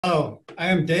Hello, I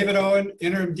am David Owen,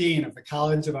 Interim Dean of the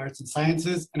College of Arts and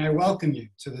Sciences, and I welcome you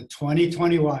to the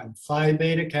 2021 Phi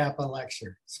Beta Kappa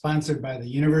Lecture, sponsored by the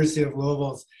University of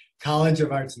Louisville's College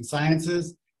of Arts and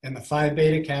Sciences and the Phi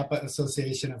Beta Kappa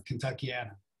Association of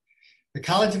Kentuckiana. The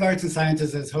College of Arts and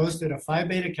Sciences has hosted a Phi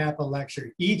Beta Kappa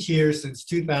lecture each year since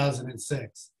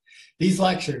 2006. These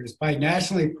lectures, by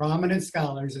nationally prominent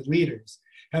scholars and leaders,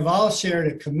 have all shared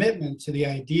a commitment to the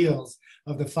ideals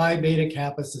of the Phi Beta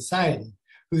Kappa Society,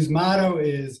 whose motto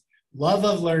is, "Love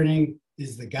of learning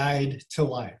is the guide to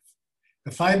life."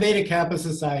 The Phi Beta Kappa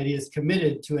Society is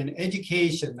committed to an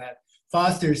education that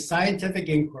fosters scientific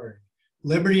inquiry,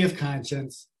 liberty of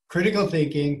conscience, critical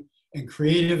thinking, and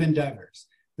creative endeavors,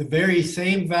 the very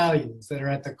same values that are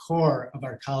at the core of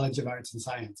our College of Arts and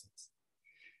Sciences.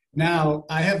 Now,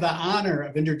 I have the honor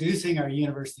of introducing our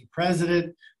university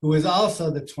president, who is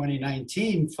also the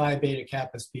 2019 Phi Beta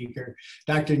Kappa speaker,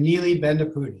 Dr. Neeli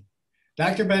Bendapudi.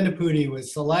 Dr. Bendapudi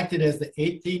was selected as the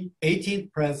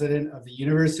 18th president of the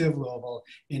University of Louisville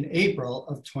in April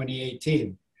of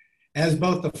 2018. As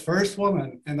both the first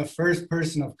woman and the first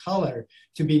person of color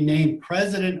to be named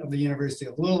president of the University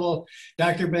of Louisville,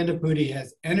 Dr. Bendapudi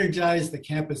has energized the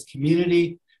campus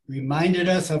community, reminded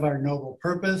us of our noble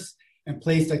purpose, and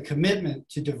placed a commitment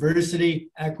to diversity,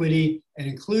 equity, and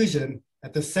inclusion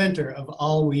at the center of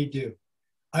all we do.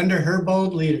 Under her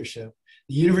bold leadership,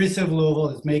 the University of Louisville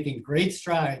is making great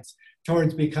strides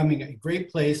towards becoming a great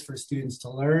place for students to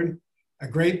learn, a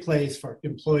great place for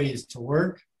employees to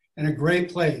work, and a great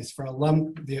place for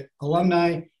the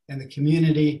alumni and the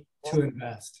community to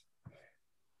invest.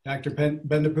 Dr.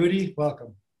 Bendapudi,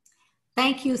 welcome.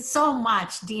 Thank you so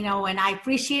much, Dino, and I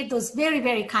appreciate those very,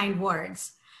 very kind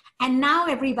words. And now,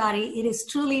 everybody, it is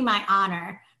truly my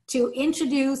honor to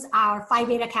introduce our Phi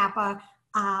Beta Kappa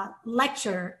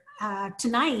lecture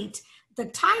tonight. The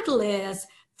title is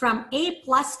From A+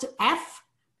 to F,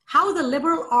 How the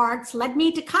Liberal Arts Led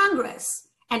Me to Congress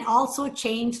and Also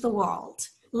Changed the World.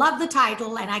 Love the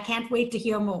title, and I can't wait to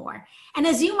hear more. And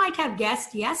as you might have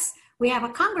guessed, yes, we have a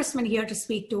congressman here to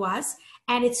speak to us,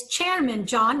 and it's Chairman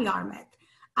John Yarmuth,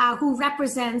 who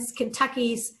represents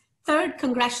Kentucky's 3rd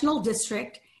Congressional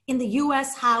District in the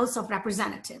U.S. House of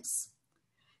Representatives.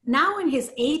 Now in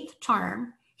his 8th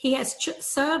term, he has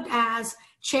served as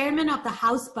Chairman of the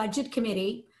House Budget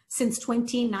Committee since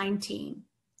 2019.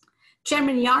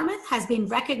 Chairman Yarmuth has been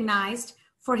recognized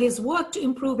for his work to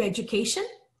improve education,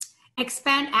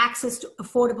 expand access to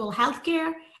affordable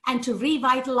healthcare, and to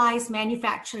revitalize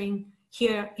manufacturing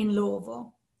here in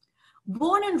Louisville.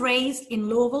 Born and raised in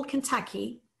Louisville,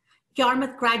 Kentucky,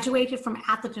 Yarmuth graduated from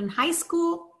Atherton High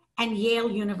School and Yale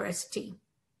University.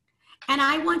 And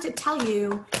I want to tell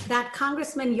you that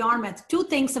Congressman Yarmuth, 2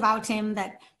 things about him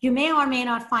that you may or may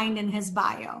not find in his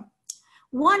bio.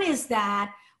 One is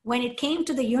that when it came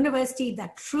to the university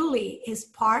that truly is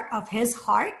part of his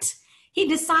heart, he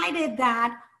decided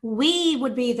that we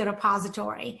would be the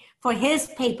repository for his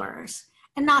papers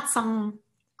and not some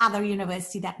other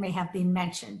university that may have been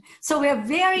mentioned. So we're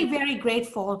very, very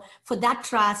grateful for that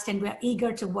trust, and we're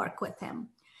eager to work with him.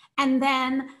 And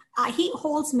then he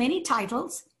holds many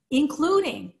titles,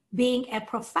 including being a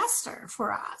professor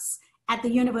for us at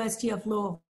the University of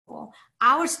Louisville.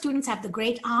 Our students have the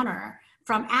great honor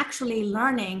from actually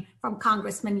learning from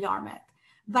Congressman Yarmuth.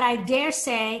 But I dare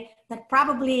say that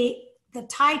probably the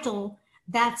title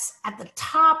that's at the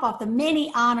top of the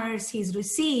many honors he's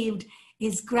received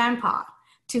is Grandpa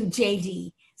to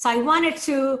JD. So I wanted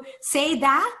to say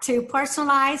that to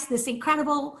personalize this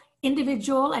incredible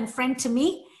individual and friend to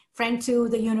me, friend to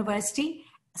the university.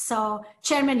 So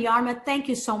Chairman Yarmuth, thank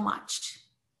you so much.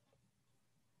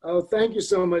 Oh, thank you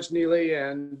so much, Neeli,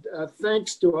 and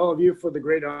thanks to all of you for the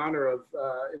great honor of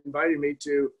inviting me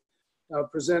to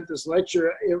present this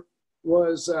lecture. It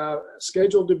was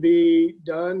scheduled to be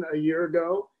done a year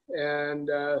ago,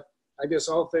 and I guess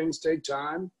all things take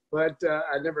time, but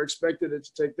I never expected it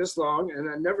to take this long, and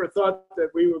I never thought that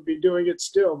we would be doing it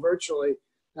still virtually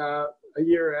a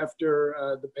year after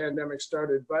the pandemic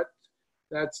started, but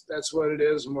that's what it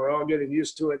is, and we're all getting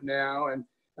used to it now. And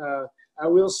I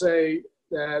will say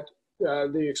that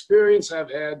the experience I've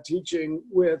had teaching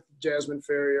with Jasmine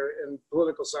Ferrier in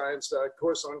political science,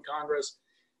 course on Congress,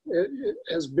 it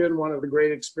has been one of the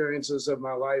great experiences of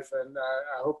my life, and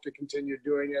I hope to continue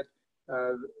doing it.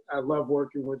 I love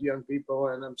working with young people,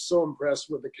 and I'm so impressed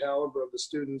with the caliber of the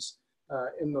students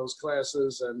in those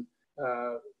classes, and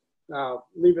I'll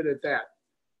leave it at that.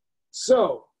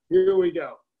 So here we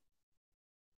go.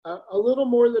 A little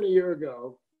more than a year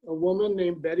ago, a woman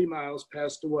named Betty Miles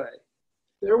passed away.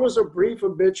 There was a brief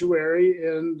obituary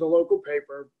in the local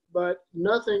paper, but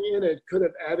nothing in it could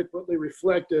have adequately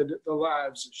reflected the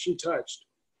lives she touched.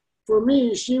 For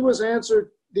me, she was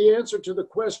the answer to the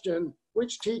question,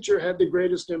 which teacher had the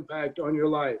greatest impact on your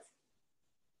life?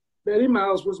 Betty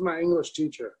Miles was my English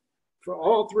teacher. For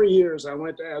all 3 years I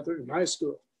went to Atherton High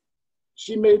School.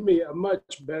 She made me a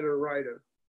much better writer.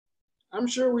 I'm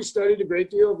sure we studied a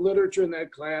great deal of literature in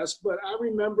that class, but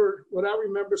what I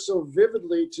remember so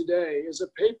vividly today is a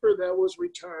paper that was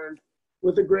returned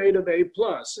with a grade of A+,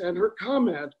 and her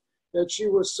comment that she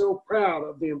was so proud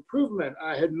of the improvement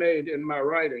I had made in my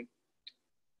writing.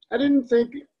 I didn't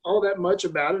think all that much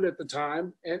about it at the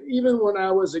time, and even when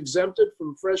I was exempted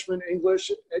from freshman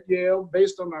English at Yale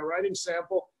based on my writing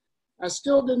sample, I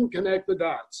still didn't connect the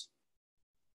dots.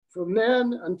 From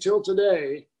then until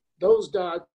today, those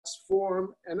dots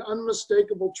form an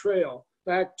unmistakable trail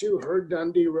back to her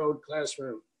Dundee Road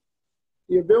classroom.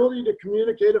 The ability to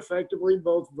communicate effectively,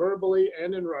 both verbally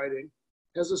and in writing,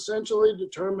 has essentially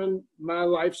determined my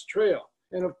life's trail.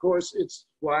 And of course, it's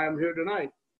why I'm here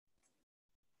tonight.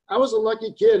 I was a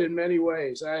lucky kid in many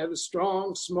ways. I had a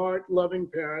strong, smart, loving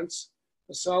parents,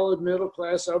 a solid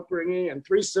middle-class upbringing, and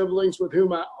 3 siblings with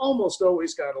whom I almost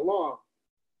always got along.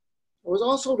 I was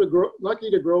also lucky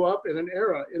to grow up in an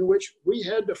era in which we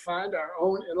had to find our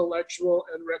own intellectual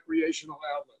and recreational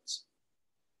outlets.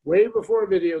 Way before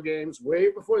video games,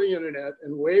 way before the internet,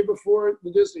 and way before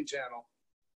the Disney Channel.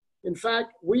 In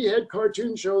fact, we had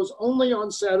cartoon shows only on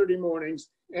Saturday mornings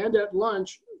and at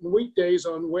lunch weekdays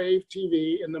on Wave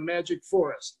TV in the Magic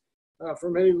Forest. For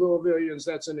many Louisvillians,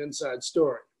 that's an inside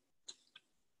story.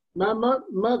 My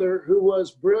mother, who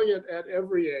was brilliant at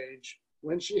every age,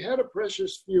 when she had a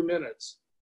precious few minutes,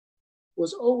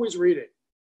 was always reading.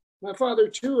 My father,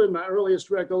 too, in my earliest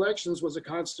recollections, was a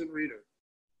constant reader.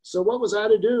 So what was I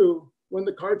to do when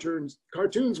the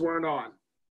cartoons weren't on?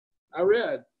 I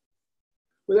read.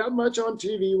 Without much on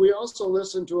TV, we also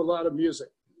listened to a lot of music.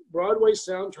 Broadway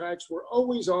soundtracks were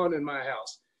always on in my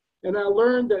house. And I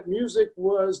learned that music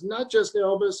was not just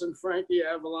Elvis and Frankie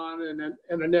Avalon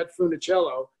and Annette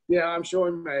Funicello. Yeah, I'm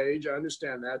showing my age, I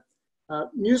understand that.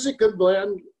 Music could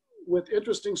blend with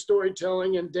interesting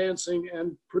storytelling and dancing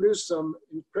and produce some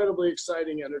incredibly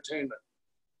exciting entertainment.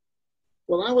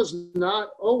 While I was not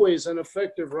always an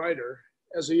effective writer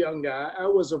as a young guy, I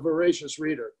was a voracious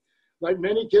reader. Like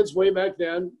many kids way back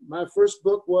then, my first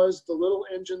book was The Little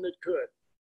Engine That Could.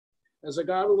 As I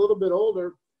got a little bit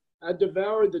older, I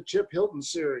devoured the Chip Hilton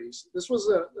series. This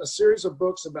was a series of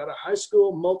books about a high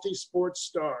school multi-sport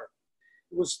star.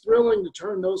 It was thrilling to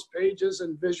turn those pages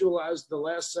and visualize the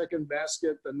last-second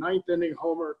basket, the ninth-inning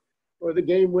homer, or the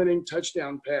game-winning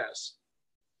touchdown pass.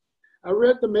 I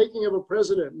read The Making of a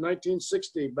President in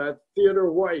 1960 by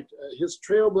Theodore White, his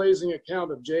trailblazing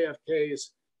account of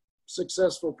JFK's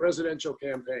successful presidential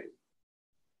campaign.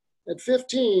 At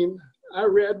 15, I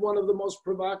read one of the most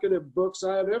provocative books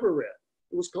I have ever read.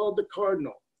 It was called The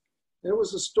Cardinal. And it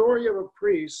was the story of a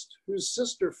priest whose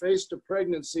sister faced a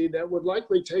pregnancy that would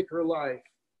likely take her life,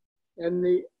 and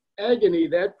the agony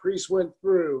that priest went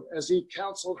through as he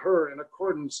counseled her in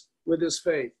accordance with his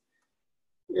faith.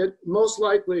 It most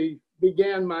likely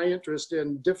began my interest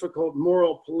in difficult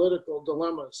moral political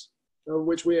dilemmas, of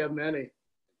which we have many.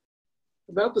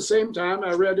 About the same time,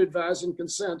 I read Advise and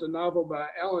Consent, a novel by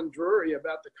Alan Drury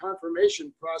about the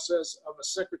confirmation process of a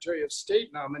Secretary of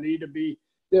State nominee to be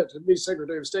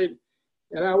Secretary of State.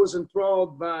 And I was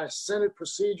enthralled by Senate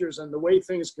procedures and the way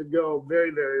things could go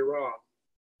very, very wrong.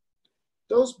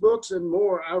 Those books and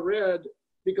more I read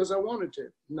because I wanted to,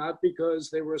 not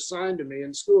because they were assigned to me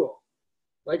in school.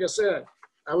 Like I said,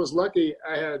 I was lucky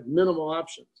I had minimal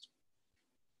options.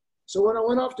 So when I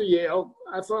went off to Yale,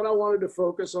 I thought I wanted to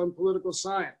focus on political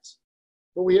science,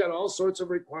 but we had all sorts of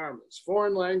requirements: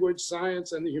 foreign language,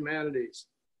 science, and the humanities.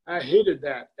 I hated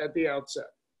that at the outset,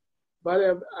 but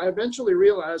I eventually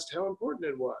realized how important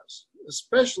it was,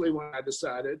 especially when I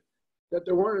decided that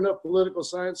there weren't enough political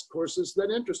science courses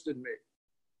that interested me.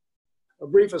 A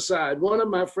brief aside, one of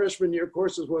my freshman year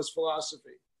courses was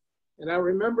philosophy. And I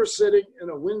remember sitting in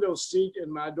a window seat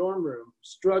in my dorm room,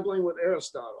 struggling with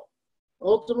Aristotle,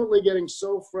 ultimately getting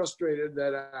so frustrated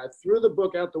that I threw the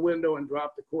book out the window and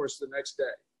dropped the course the next day.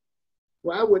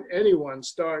 Why would anyone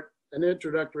start an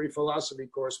introductory philosophy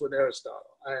course with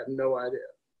Aristotle? I have no idea.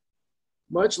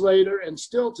 Much later, and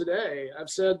still today, I've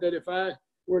said that if I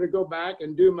were to go back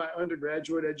and do my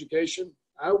undergraduate education,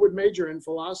 I would major in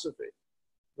philosophy,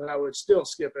 but I would still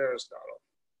skip Aristotle.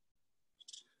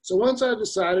 So once I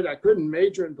decided I couldn't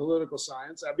major in political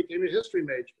science, I became a history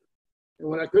major. And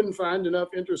when I couldn't find enough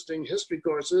interesting history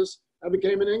courses, I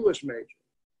became an English major.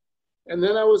 And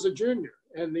then I was a junior,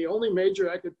 and the only major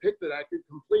I could pick that I could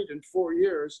complete in 4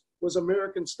 years was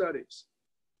American Studies,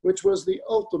 which was the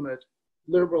ultimate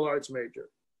liberal arts major.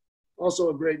 Also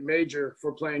a great major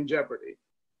for playing Jeopardy.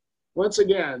 Once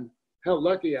again, how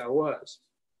lucky I was.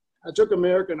 I took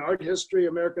American art history,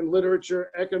 American literature,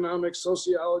 economics,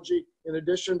 sociology, in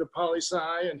addition to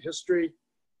poli-sci and history,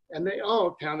 and they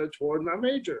all counted toward my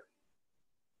major.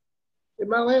 In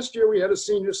my last year, we had a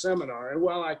senior seminar, and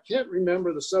while I can't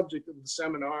remember the subject of the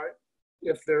seminar,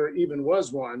 if there even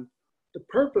was one, the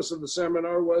purpose of the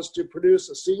seminar was to produce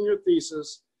a senior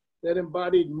thesis that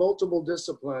embodied multiple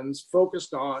disciplines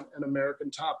focused on an American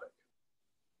topic.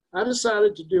 I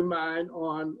decided to do mine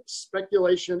on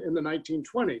speculation in the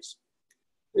 1920s.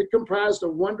 It comprised a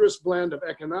wondrous blend of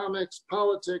economics,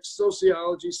 politics,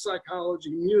 sociology,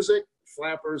 psychology, music,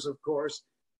 flappers, of course,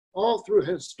 all through a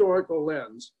historical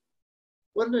lens.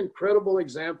 What an incredible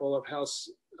example of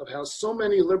how so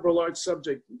many liberal arts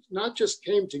subjects not just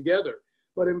came together,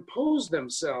 but imposed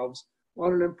themselves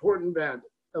on an important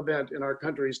event in our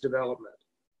country's development.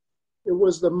 It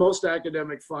was the most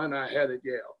academic fun I had at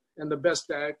Yale and the best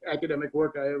academic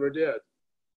work I ever did.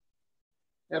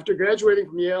 After graduating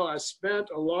from Yale, I spent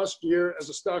a lost year as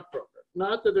a stockbroker.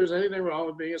 Not that there's anything wrong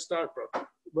with being a stockbroker,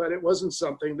 but it wasn't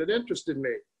something that interested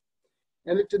me.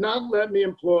 And it did not let me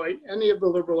employ any of the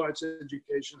liberal arts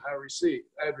education I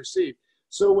had received.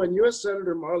 So when U.S.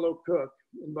 Senator Marlowe Cook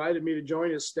invited me to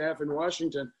join his staff in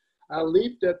Washington, I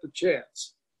leaped at the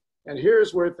chance. And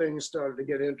here's where things started to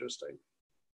get interesting.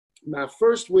 My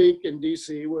first week in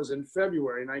DC was in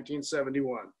February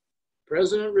 1971.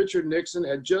 President Richard Nixon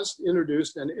had just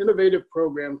introduced an innovative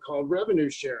program called revenue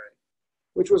sharing,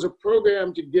 which was a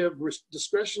program to give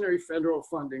discretionary federal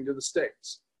funding to the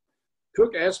states.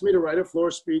 Cook asked me to write a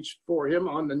floor speech for him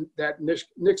on that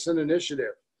Nixon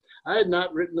initiative. I had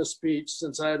not written a speech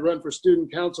since I had run for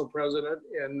student council president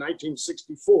in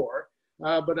 1964,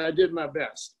 but I did my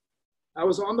best. I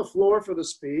was on the floor for the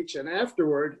speech, and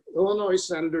afterward, Illinois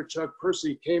Senator Chuck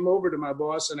Percy came over to my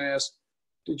boss and asked,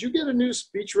 "Did you get a new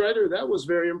speechwriter? That was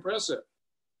very impressive."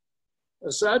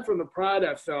 Aside from the pride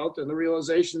I felt and the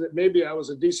realization that maybe I was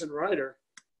a decent writer,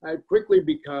 I had quickly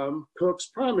become Cook's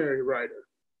primary writer.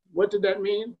 What did that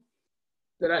mean?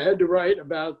 That I had to write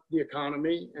about the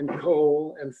economy and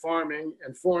coal and farming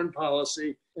and foreign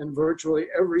policy and virtually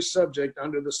every subject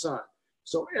under the sun.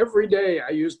 So every day I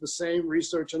used the same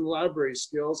research and library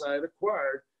skills I had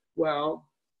acquired while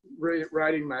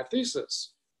writing my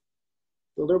thesis.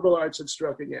 The liberal arts had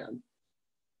struck again.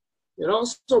 It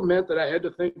also meant that I had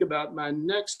to think about my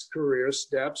next career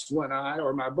steps when I,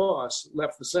 or my boss,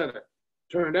 left the Senate.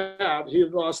 Turned out he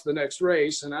had lost the next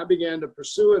race, and I began to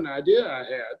pursue an idea I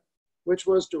had, which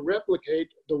was to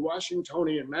replicate the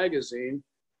Washingtonian magazine,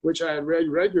 which I had read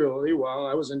regularly while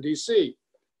I was in DC.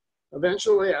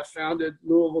 Eventually, I founded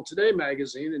Louisville Today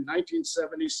magazine in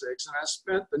 1976, and I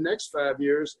spent the next 5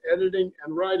 years editing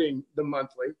and writing the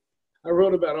monthly. I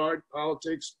wrote about art,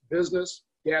 politics, business,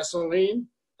 gasoline.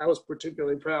 I was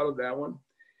particularly proud of that one.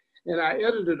 And I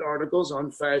edited articles on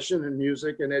fashion and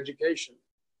music and education.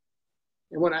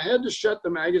 And when I had to shut the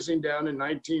magazine down in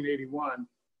 1981,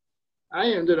 I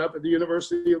ended up at the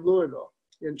University of Louisville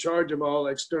in charge of all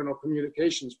external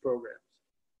communications programs.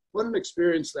 What an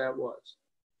experience that was.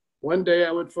 One day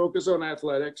I would focus on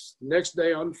athletics, next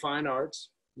day on fine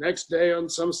arts, next day on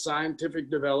some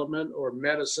scientific development or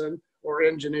medicine or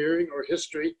engineering or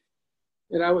history.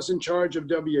 And I was in charge of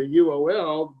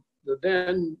UofL, the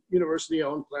then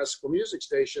university-owned classical music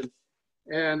station,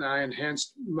 and I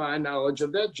enhanced my knowledge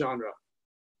of that genre.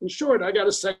 In short, I got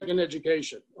a second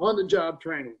education, on-the-job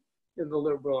training in the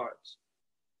liberal arts.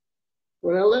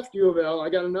 When I left UofL,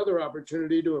 I got another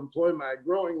opportunity to employ my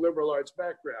growing liberal arts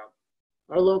background.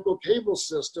 Our local cable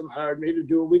system hired me to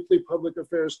do a weekly public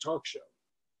affairs talk show.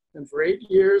 And for 8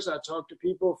 years, I talked to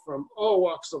people from all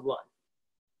walks of life.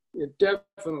 It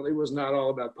definitely was not all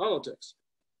about politics.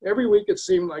 Every week, it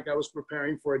seemed like I was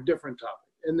preparing for a different topic.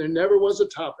 And there never was a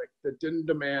topic that didn't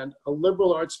demand a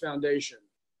liberal arts foundation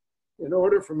in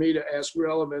order for me to ask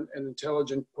relevant and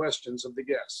intelligent questions of the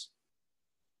guests.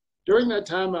 During that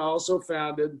time, I also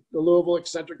founded the Louisville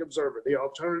Eccentric Observer, the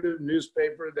alternative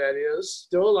newspaper that is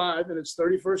still alive in its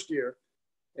 31st year,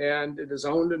 and it is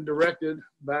owned and directed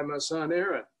by my son,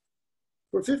 Aaron.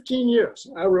 For 15 years,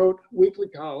 I wrote weekly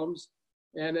columns,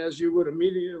 and as you would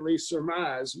immediately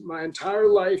surmise, my entire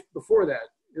life before that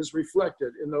is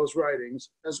reflected in those writings,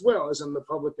 as well as in the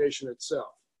publication itself.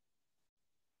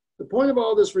 The point of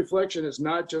all this reflection is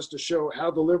not just to show how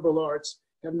the liberal arts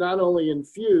have not only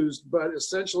infused, but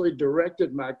essentially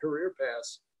directed my career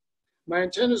path. My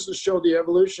intent is to show the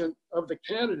evolution of the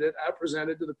candidate I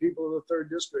presented to the people of the 3rd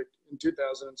District in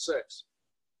 2006.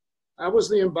 I was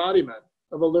the embodiment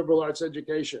of a liberal arts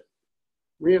education,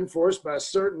 reinforced by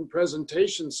certain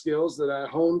presentation skills that I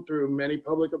honed through many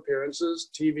public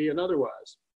appearances, TV and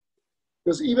otherwise.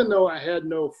 Because even though I had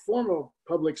no formal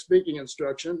public speaking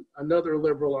instruction, another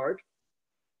liberal art,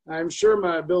 I'm sure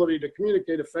my ability to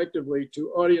communicate effectively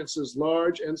to audiences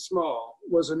large and small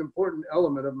was an important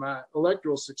element of my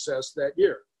electoral success that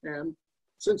year and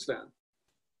since then.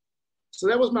 So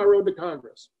that was my road to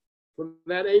Congress. From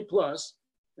that A+,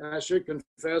 and I should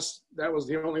confess that was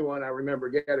the only one I remember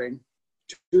getting,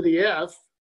 to the F,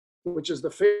 which is the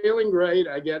failing grade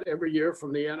I get every year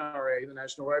from the NRA, the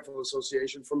National Rifle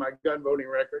Association, for my gun voting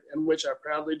record, and which I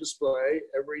proudly display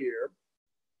every year.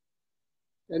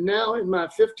 And now in my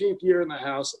 15th year in the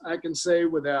House, I can say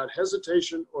without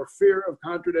hesitation or fear of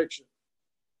contradiction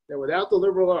that without the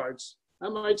liberal arts, I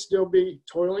might still be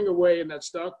toiling away in that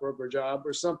stockbroker job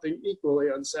or something equally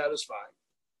unsatisfying.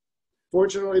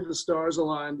 Fortunately, the stars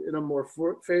aligned in a more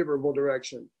favorable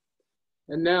direction.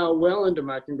 And now, well into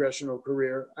my congressional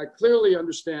career, I clearly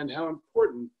understand how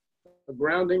important a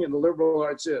grounding in the liberal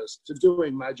arts is to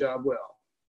doing my job well.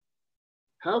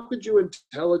 How could you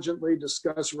intelligently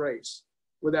discuss race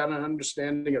without an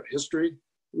understanding of history,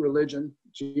 religion,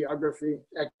 geography,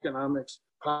 economics,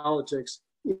 politics,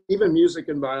 even music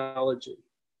and biology?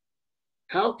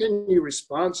 How can you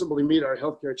responsibly meet our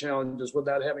healthcare challenges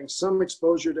without having some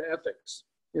exposure to ethics,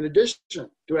 in addition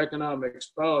to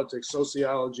economics, politics,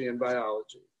 sociology, and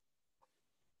biology?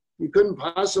 You couldn't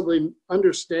possibly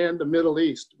understand the Middle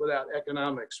East without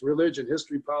economics, religion,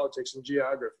 history, politics, and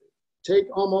geography. Take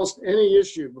almost any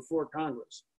issue before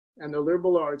Congress, and the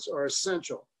liberal arts are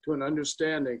essential to an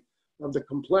understanding of the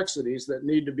complexities that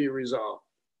need to be resolved.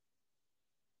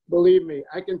 Believe me,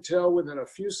 I can tell within a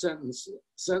few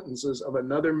sentences of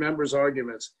another member's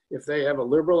arguments if they have a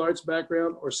liberal arts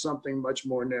background or something much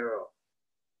more narrow.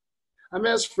 I'm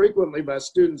asked frequently by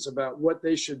students about what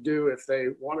they should do if they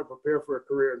want to prepare for a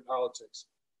career in politics.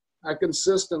 I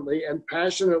consistently and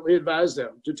passionately advise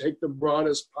them to take the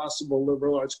broadest possible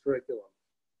liberal arts curriculum.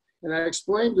 And I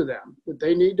explain to them that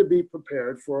they need to be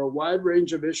prepared for a wide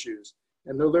range of issues,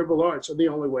 and the liberal arts are the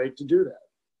only way to do that.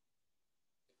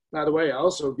 By the way, I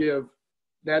also give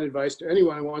that advice to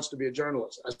anyone who wants to be a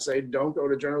journalist. I say, don't go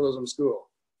to journalism school.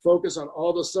 Focus on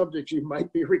all the subjects you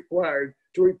might be required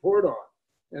to report on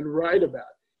and write about.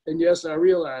 And yes, I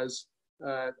realize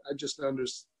I just ended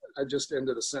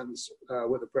a sentence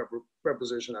with a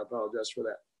preposition. I apologize for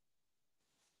that.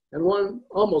 And one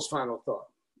almost final thought.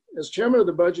 As chairman of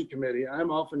the Budget Committee, I'm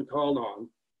often called on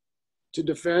to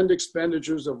defend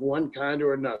expenditures of one kind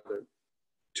or another.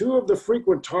 Two of the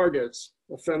frequent targets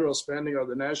of federal spending are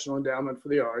the National Endowment for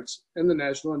the Arts and the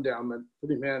National Endowment for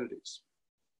the Humanities.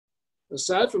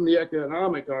 Aside from the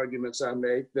economic arguments I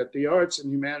make that the arts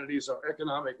and humanities are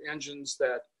economic engines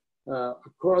that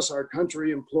across our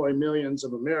country employ millions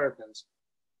of Americans,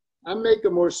 I make a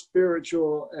more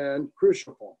spiritual and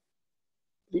crucial point.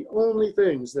 The only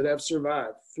things that have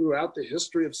survived throughout the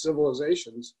history of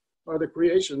civilizations are the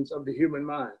creations of the human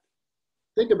mind.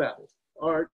 Think about it.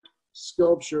 Art,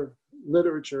 sculpture,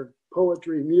 literature,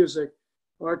 poetry, music,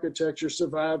 architecture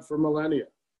survived for millennia.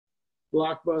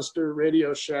 Blockbuster,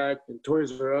 Radio Shack, and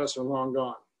Toys R Us are long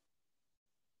gone.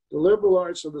 The liberal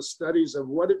arts are the studies of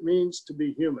what it means to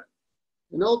be human,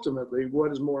 and ultimately,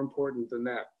 what is more important than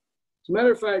that? As a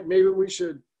matter of fact, maybe we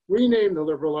should rename the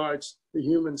liberal arts the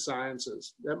human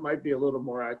sciences. That might be a little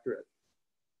more accurate.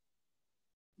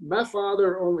 My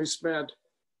father only spent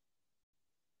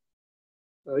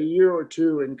a year or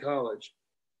two in college,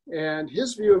 and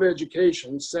his view of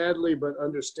education, sadly but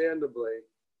understandably,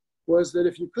 was that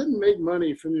if you couldn't make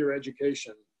money from your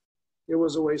education, it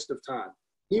was a waste of time.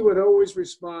 He would always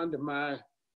respond to my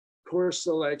course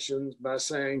selections by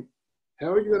saying,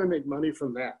 how are you going to make money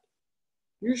from that?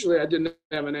 Usually I didn't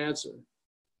have an answer.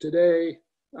 Today,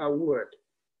 I would.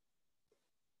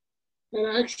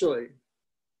 And actually,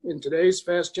 in today's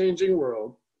fast-changing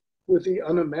world, with the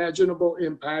unimaginable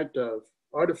impact of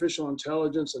artificial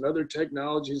intelligence and other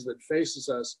technologies that faces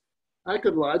us, I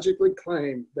could logically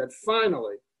claim that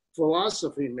finally,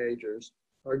 philosophy majors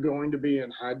are going to be in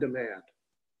high demand.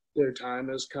 Their time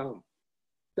has come.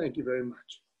 Thank you very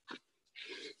much.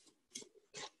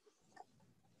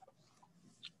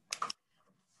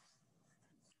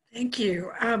 Thank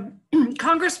you.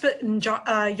 Congressman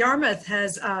Yarmuth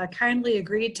has kindly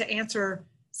agreed to answer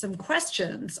some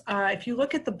questions. If you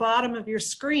look at the bottom of your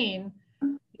screen,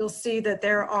 you'll see that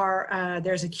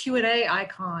there's a Q&A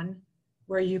icon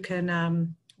where you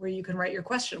can write your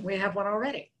question. We have one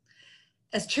already.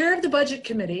 As chair of the Budget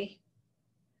Committee,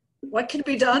 what can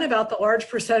be done about the large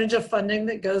percentage of funding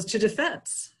that goes to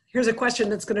defense? Here's a question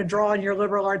that's going to draw on your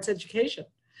liberal arts education.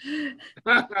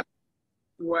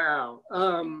 Wow.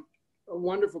 A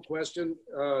wonderful question.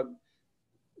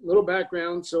 Little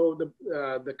background. So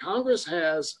the Congress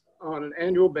has on an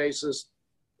annual basis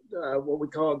what we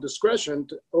call discretion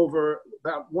over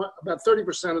about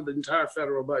 30% of the entire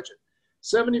federal budget.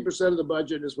 70% of the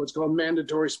budget is what's called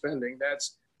mandatory spending.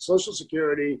 That's Social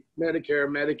Security, Medicare,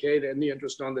 Medicaid, and the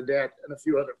interest on the debt, and a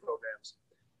few other programs.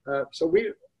 So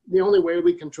the only way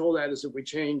we control that is if we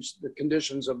change the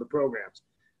conditions of the programs.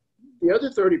 The other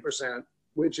 30%,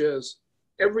 which is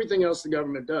everything else the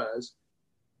government does,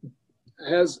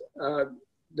 has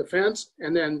defense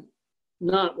and then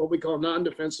not what we call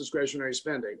non-defense discretionary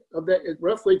spending. Of that,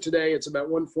 roughly today, it's about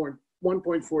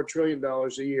 $1.4 trillion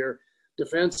a year.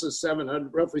 Defense is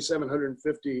roughly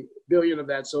 750 billion of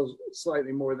that, so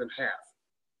slightly more than half.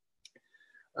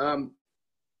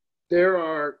 There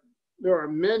are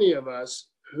many of us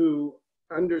who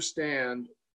understand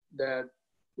that,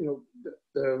 you know,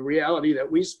 the reality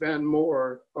that we spend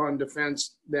more on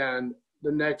defense than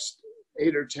the next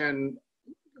 8 or 10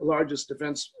 largest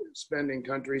defense spending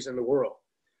countries in the world.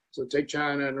 So take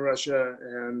China and Russia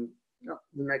and the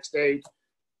next 8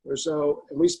 or so,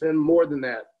 and we spend more than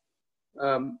that.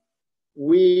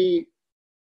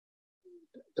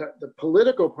 The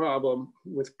political problem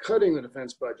with cutting the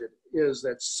defense budget is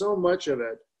that so much of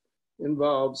it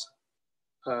involves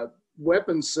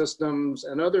weapon systems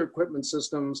and other equipment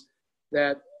systems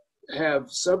that have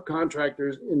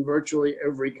subcontractors in virtually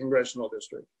every congressional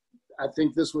district. I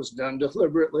think this was done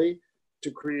deliberately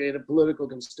to create a political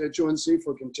constituency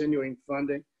for continuing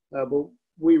funding, but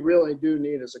we really do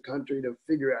need as a country to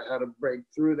figure out how to break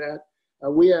through that.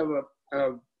 We have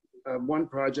one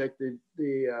project,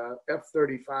 the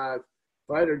F-35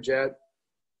 fighter jet,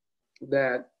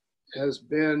 that has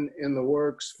been in the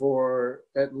works for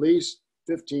at least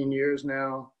 15 years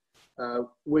now, for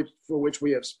which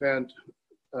we have spent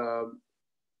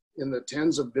in the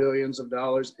tens of billions of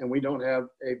dollars, and we don't have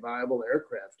a viable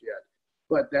aircraft yet.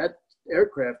 But that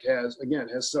aircraft has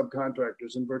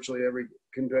subcontractors in virtually every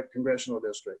congressional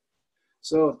district.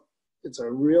 So it's a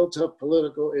real tough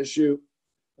political issue.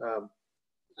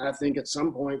 I think at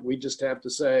some point we just have to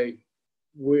say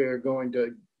we're going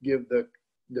to give the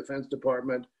Defense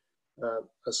Department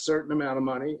a certain amount of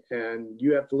money, and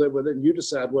you have to live with it, and you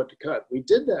decide what to cut. We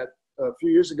did that a few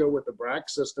years ago with the BRAC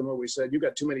system, where we said, you've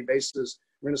got too many bases.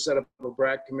 We're going to set up a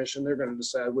BRAC commission. They're going to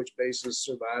decide which bases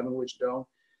survive and which don't.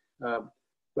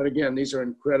 But again, these are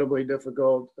incredibly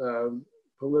difficult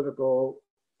political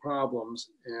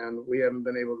problems, and we haven't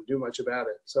been able to do much about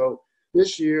it. So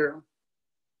this year,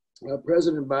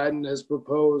 President Biden has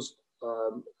proposed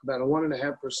about a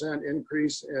 1.5%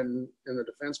 increase in the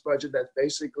defense budget. That's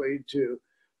basically to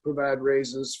provide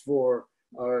raises for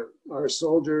our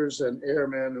soldiers and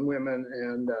airmen and women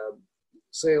and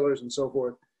sailors and so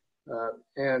forth,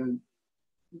 and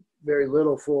very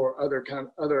little for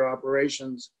other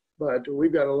operations. But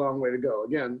we've got a long way to go.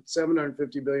 Again,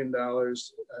 $750 billion,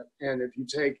 and if you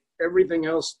take everything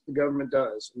else the government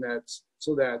does, and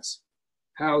that's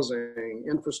housing,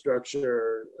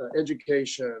 infrastructure,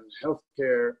 education,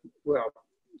 healthcare, well,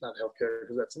 not healthcare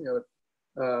because that's the other,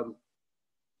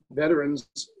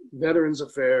 veterans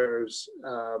affairs,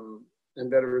 and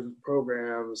veterans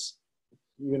programs,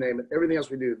 you name it, everything else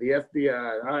we do, the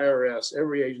FBI, IRS,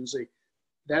 every agency,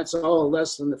 that's all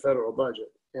less than the federal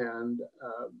budget. And,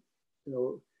 you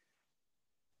know,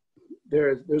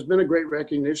 there's been a great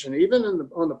recognition, even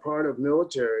on the part of the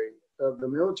military,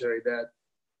 that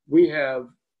we have,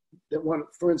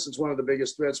 for instance, one of the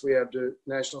biggest threats we have to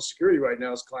national security right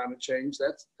now is climate change.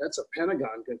 That's a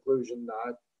Pentagon conclusion,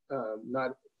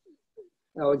 not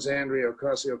Alexandria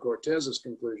Ocasio-Cortez's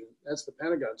conclusion. That's the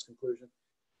Pentagon's conclusion.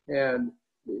 And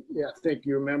yeah, I think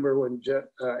you remember when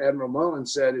Admiral Mullen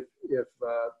said,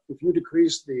 if you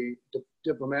decrease the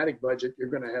diplomatic budget, you're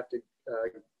going to have to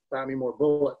buy me more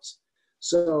bullets.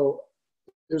 So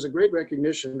there's a great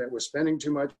recognition that we're spending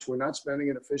too much. We're not spending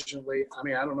it efficiently. I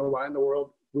mean, I don't know why in the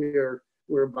world we're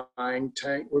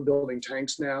building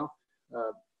tanks now.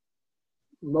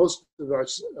 Most of our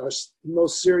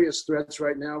most serious threats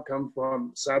right now come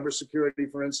from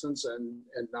cybersecurity, for instance, and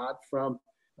not from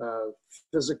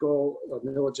physical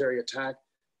military attack.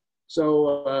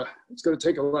 So it's going to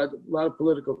take a lot of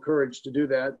political courage to do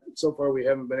that. So far, we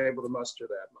haven't been able to muster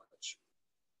that much.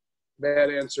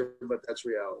 Bad answer, but that's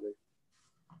reality.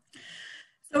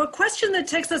 So a question that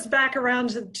takes us back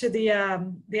around to the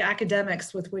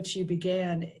academics with which you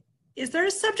began. Is there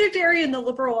a subject area in the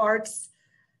liberal arts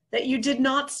that you did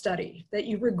not study, that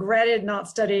you regretted not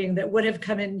studying, that would have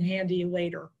come in handy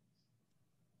later?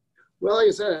 Well, like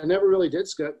I said, I never really did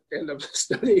end up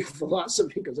studying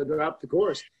philosophy because I dropped the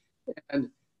course. And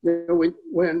you know,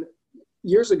 when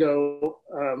years ago,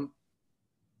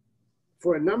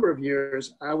 for a number of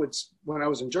years, when I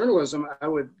was in journalism, I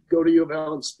would go to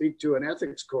UofL and speak to an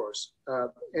ethics course,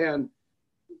 and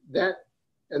the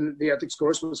ethics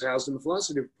course was housed in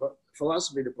the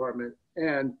philosophy department,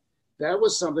 and that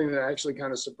was something that actually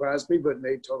kind of surprised me, but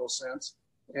made total sense.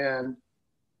 And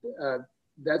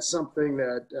that's something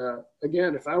that,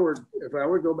 again, if I were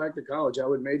to go back to college, I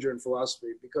would major in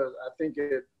philosophy because I think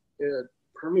it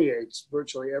permeates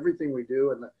virtually everything we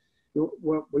do. And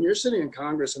when you're sitting in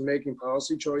Congress and making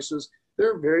policy choices,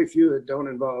 there are very few that don't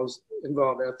involve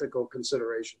ethical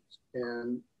considerations.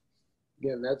 And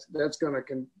again, that's going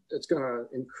to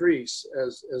increase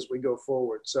as we go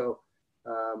forward. So,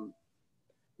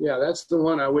 yeah, that's the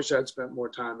one I wish I'd spent more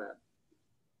time at.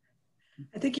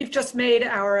 I think you've just made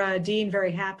our dean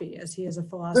very happy, as he is a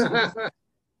philosopher.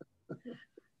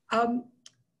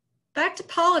 Back to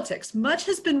politics. Much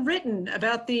has been written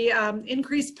about the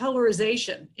increased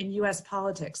polarization in U.S.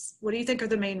 politics. What do you think are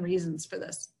the main reasons for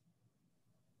this?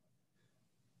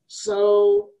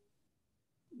 So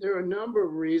there are a number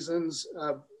of reasons.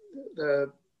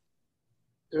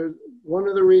 One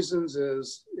of the reasons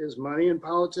is money in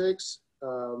politics.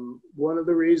 One of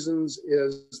the reasons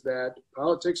is that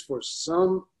politics, for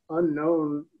some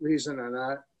unknown reason, and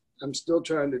I'm still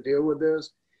trying to deal with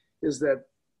this, is that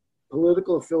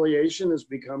political affiliation has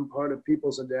become part of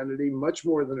people's identity much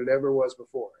more than it ever was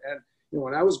before. And you know,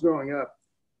 when I was growing up,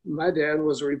 my dad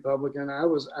was a Republican. I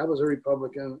was a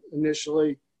Republican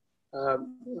initially. I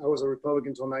was a Republican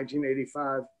until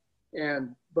 1985.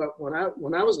 But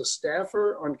when I was a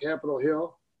staffer on Capitol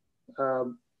Hill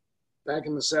back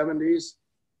in the 70s,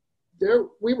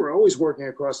 we were always working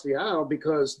across the aisle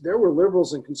because there were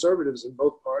liberals and conservatives in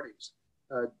both parties.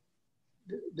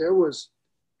 There was,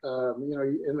 you know,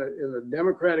 in the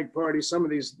Democratic Party, some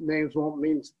of these names won't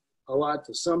mean a lot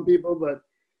to some people, but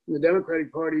in the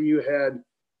Democratic Party, you had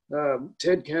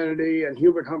Ted Kennedy and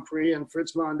Hubert Humphrey and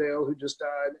Fritz Mondale, who just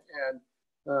died, and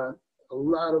a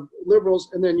lot of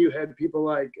liberals. And then you had people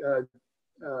like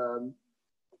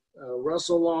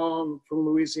Russell Long from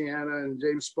Louisiana and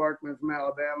James Sparkman from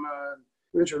Alabama and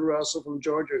Richard Russell from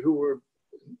Georgia, who were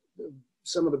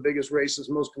some of the biggest racist,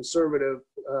 most conservative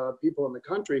people in the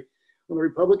country. On the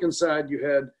Republican side, you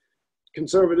had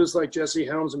conservatives like Jesse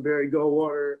Helms and Barry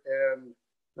Goldwater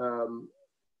and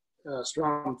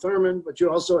Strom Thurmond, but you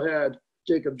also had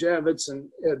Jacob Javits and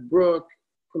Ed Brooke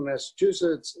from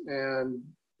Massachusetts and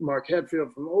Mark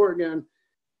Hatfield from Oregon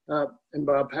and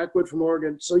Bob Packwood from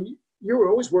Oregon. So you were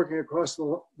always working across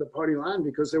the party line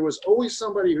because there was always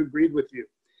somebody who agreed with you.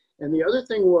 And the other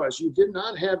thing was you did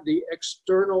not have the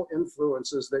external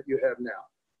influences that you have now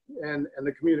and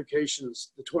the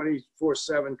communications, the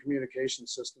 24/7 communication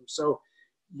system. So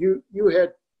you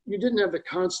didn't have the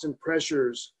constant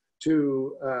pressures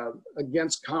to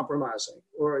against compromising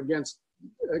or against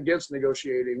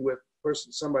negotiating with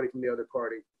somebody from the other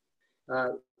party.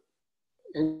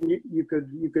 And you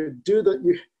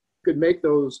could make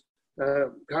those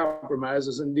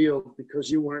compromises and deals because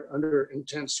you weren't under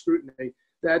intense scrutiny.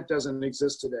 That doesn't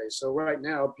exist today. So right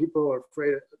now, people are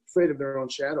afraid of their own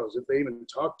shadows. If they even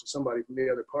talk to somebody from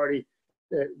the other party,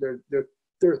 they're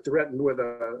threatened with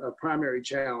a primary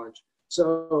challenge.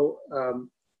 So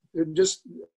just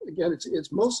again,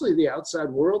 it's mostly the outside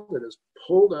world that has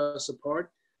pulled us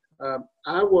apart.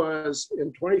 I was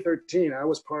in 2013. I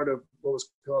was part of what was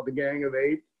called the Gang of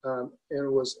Eight, and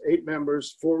it was 8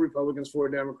 members, 4 Republicans, 4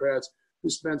 Democrats,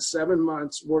 who spent 7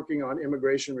 months working on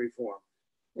immigration reform.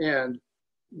 And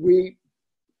we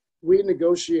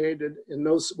negotiated in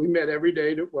those. We met every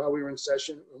day while we were in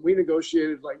session. We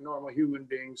negotiated like normal human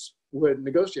beings would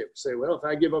negotiate. Say, well, if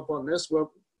I give up on this,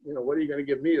 well, you know, what are you going to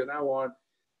give me that I want?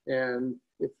 And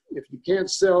if you can't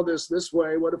sell this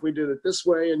way, what if we did it this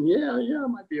way? And yeah, I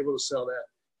might be able to sell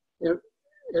that.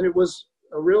 And it was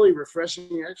a really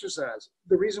refreshing exercise.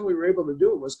 The reason we were able to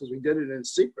do it was because we did it in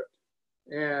secret.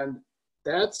 And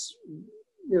that's,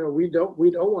 you know, we don't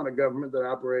want a government that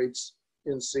operates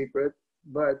in secret,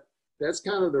 but that's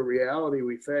kind of the reality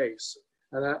we face.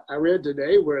 And I read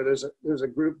today where there's a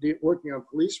group working on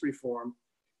police reform,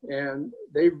 and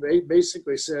they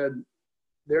basically said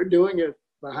they're doing it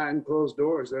behind closed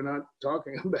doors. They're not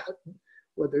talking about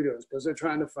what they're doing because they're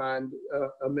trying to find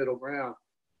a middle ground.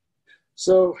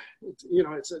 So, you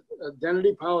know,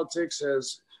 identity politics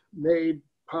has made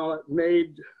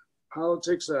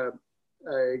politics a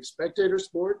spectator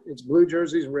sport. It's blue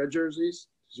jerseys and red jerseys.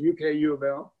 It's UK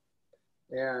UofL.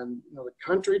 And you know, the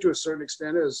country, to a certain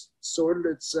extent, has sorted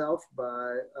itself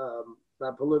by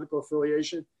political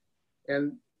affiliation.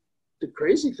 And the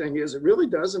crazy thing is, it really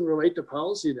doesn't relate to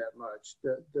policy that much.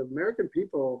 The American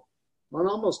people on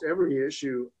almost every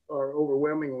issue are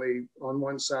overwhelmingly on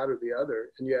one side or the other,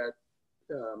 and yet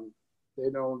they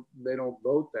don't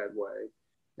vote that way,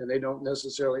 and they don't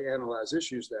necessarily analyze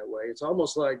issues that way. It's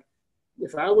almost like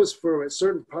if I was for a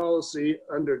certain policy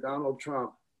under Donald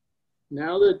Trump,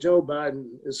 now that Joe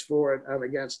Biden is for it, I'm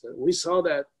against it. We saw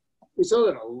that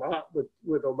a lot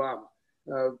with Obama.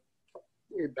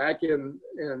 Back in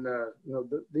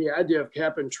the idea of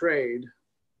cap and trade,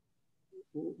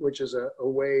 which is a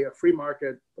free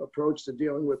market approach to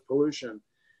dealing with pollution,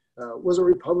 was a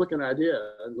Republican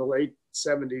idea in the late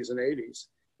 70s and 80s.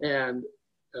 And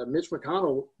Mitch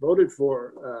McConnell voted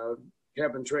for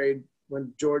cap and trade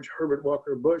when George Herbert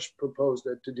Walker Bush proposed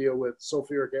it to deal with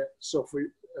sulfuric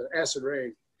acid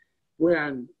rain.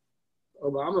 When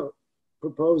Obama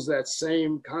proposed that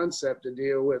same concept to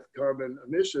deal with carbon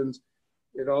emissions,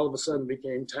 it all of a sudden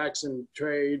became tax and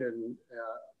trade, and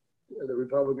the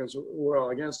Republicans were all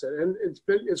against it. And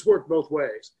it's worked both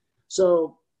ways.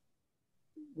 So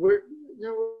we're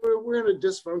in a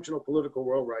dysfunctional political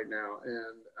world right now,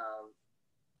 and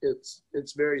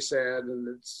it's very sad, and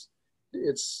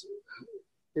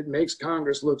it makes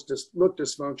Congress look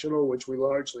dysfunctional, which we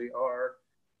largely are.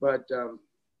 But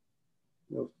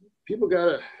people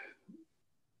gotta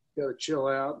chill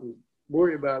out and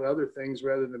worry about other things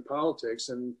rather than politics,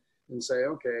 and say,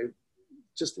 okay,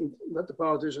 just let the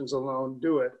politicians alone,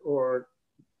 do it, or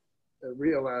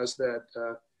realize that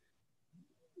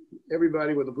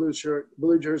everybody with a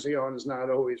blue jersey on is not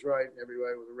always right, and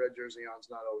everybody with a red jersey on is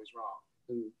not always wrong.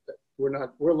 And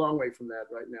we're a long way from that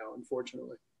right now,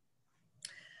 unfortunately.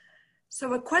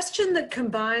 So a question that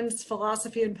combines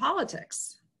philosophy and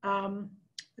politics.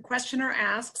 The questioner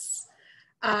asks,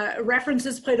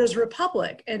 references Plato's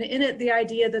Republic, and in it the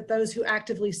idea that those who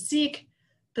actively seek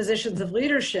positions of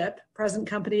leadership, present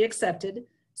company accepted,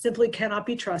 simply cannot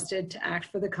be trusted to act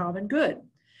for the common good.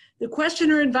 The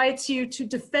questioner invites you to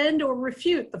defend or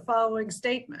refute the following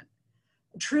statement: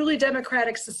 a truly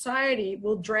democratic society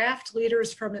will draft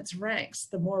leaders from its ranks,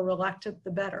 the more reluctant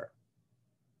the better.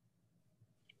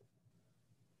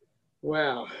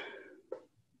 Wow.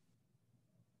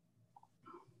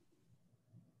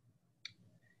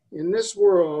 In this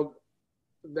world,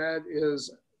 that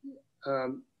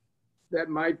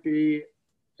might be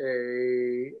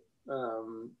a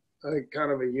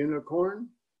kind of a unicorn,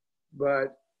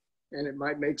 and it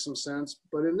might make some sense.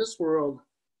 But in this world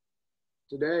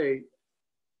today,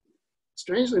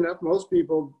 strangely enough, most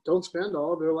people don't spend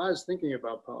all of their lives thinking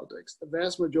about politics. The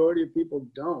vast majority of people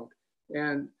don't.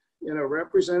 And in a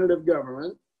representative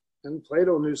government, and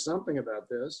Plato knew something about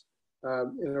this,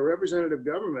 in a representative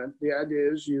government, the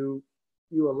idea is you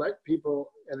elect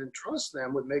people and entrust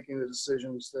them with making the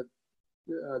decisions that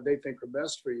they think are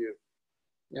best for you.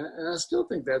 And I still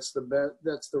think that's the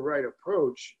right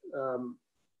approach.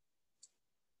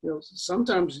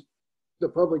 Sometimes the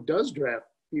public does draft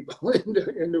people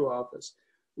into office.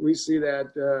 We see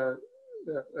that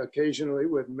occasionally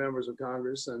with members of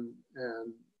Congress and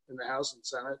in the House and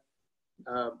Senate.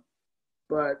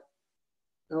 But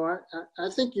no, I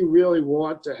think you really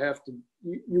want to have to.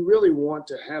 You really want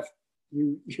to have.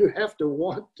 You have to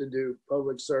want to do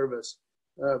public service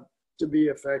to be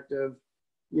effective.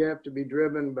 You have to be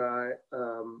driven by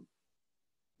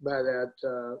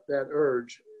that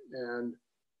urge, and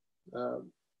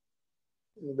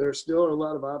there still are a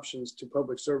lot of options to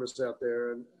public service out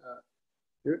there, and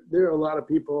there are a lot of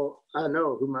people I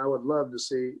know whom I would love to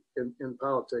see in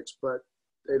politics, but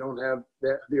they don't have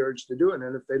the urge to do it.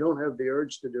 And if they don't have the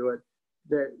urge to do it,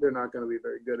 they're not going to be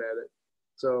very good at it.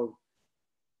 So,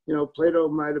 Plato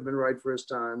might have been right for his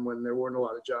time when there weren't a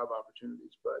lot of job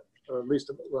opportunities, or at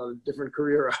least a lot of different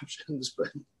career options, but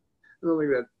I don't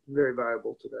think that's very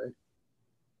viable today.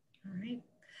 All right.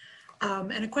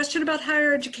 And a question about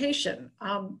higher education.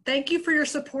 Thank you for your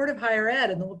support of higher ed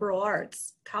and the liberal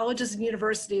arts. Colleges and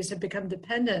universities have become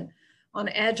dependent on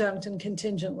adjunct and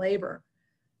contingent labor.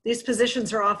 These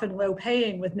positions are often low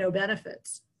paying with no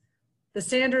benefits. The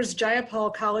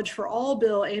Sanders-Jayapal College for All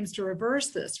bill aims to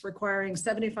reverse this, requiring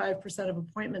 75% of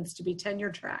appointments to be tenure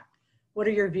track. What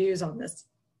are your views on this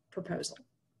proposal?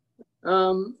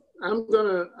 I'm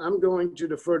going to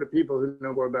defer to people who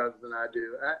know more about it than I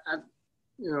do.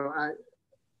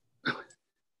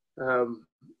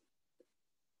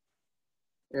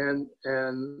 And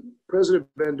President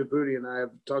Ben Deputy and I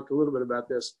have talked a little bit about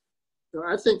this.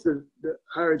 I think that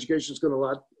higher education is going to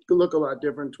look a lot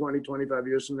different 20, 25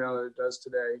 years from now than it does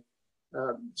today.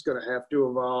 It's going to have to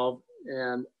evolve,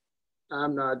 and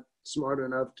I'm not smart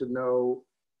enough to know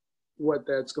what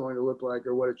that's going to look like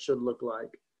or what it should look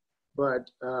like. But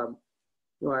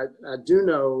I do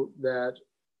know that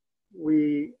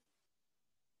we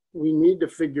need to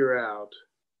figure out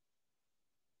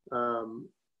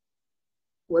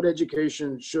what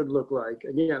education should look like.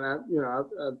 Again,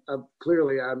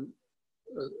 clearly I'm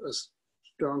a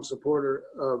strong supporter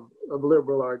of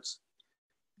liberal arts,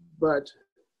 but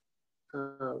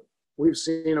we've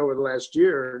seen over the last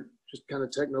year, just kind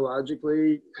of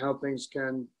technologically, how things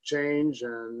can change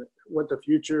and what the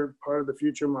future, part of the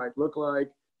future might look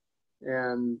like.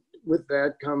 And with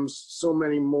that comes so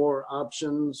many more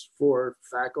options for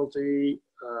faculty,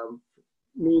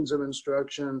 means of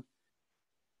instruction.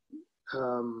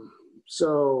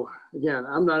 So again,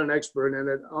 I'm not an expert in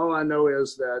it. All I know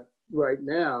is that right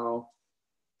now,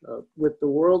 with the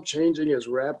world changing as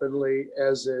rapidly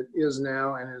as it is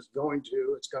now and is going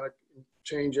to, it's going to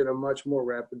change at a much more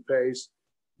rapid pace,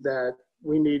 that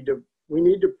we need to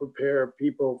prepare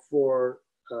people for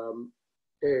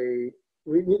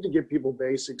we need to give people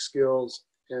basic skills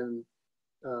and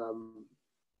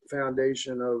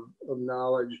foundation of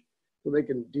knowledge so they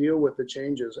can deal with the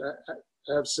changes.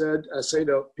 I say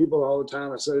to people all the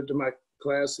time, I said it to my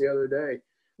class the other day,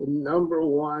 the number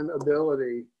one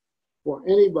ability for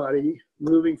anybody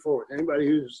moving forward, anybody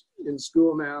who's in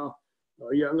school now,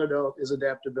 a young adult, is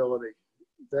adaptability.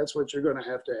 That's what you're going to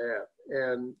have.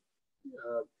 And,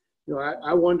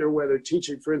 I wonder whether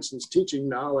teaching, for instance, teaching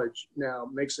knowledge now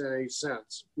makes any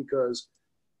sense, because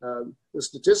the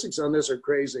statistics on this are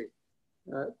crazy.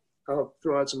 I'll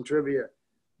throw out some trivia.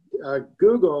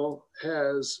 Google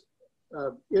has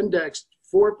indexed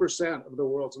 4% of the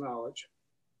world's knowledge.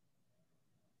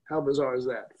 How bizarre is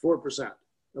that? 4%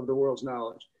 of the world's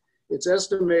knowledge. It's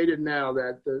estimated now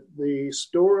that the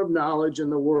store of knowledge in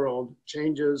the world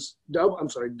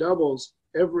doubles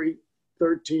every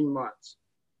 13 months.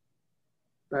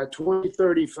 By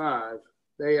 2035,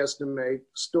 they estimate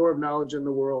store of knowledge in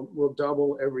the world will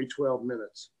double every 12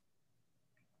 minutes.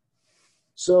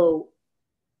 So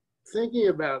thinking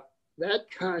about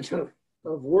that kind of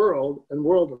world and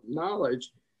world of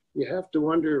knowledge, you have to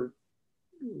wonder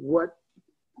what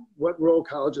role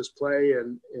colleges play,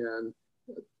 and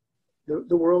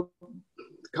the world,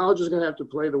 college is going to have to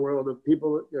play the world of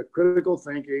people, critical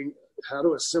thinking, how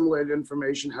to assimilate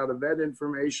information, how to vet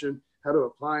information, how to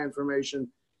apply information.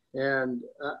 And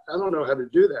I don't know how to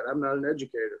do that. I'm not an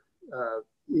educator,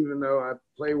 even though I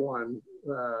play one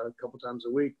a couple times a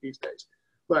week these days.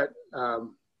 But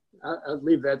I'd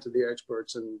leave that to the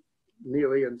experts, and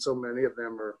Neely and so many of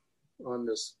them are on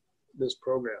this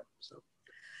program. So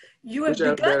you have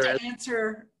begun to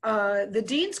answer the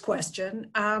dean's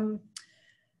question.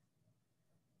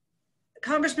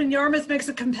 Congressman Yarmuth makes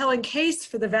a compelling case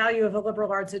for the value of a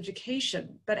liberal arts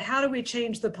education, but how do we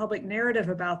change the public narrative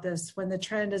about this when the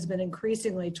trend has been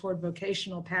increasingly toward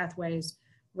vocational pathways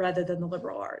rather than the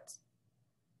liberal arts?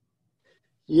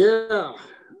 Yeah,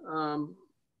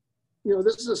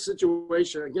 this is a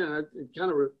situation, again, it kind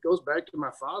of goes back to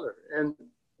my father. And,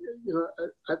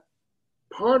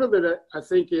 part of it, I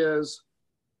think, is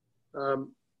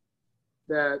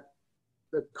that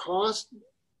the cost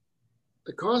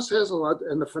has a lot,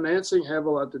 and the financing have a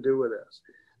lot to do with this.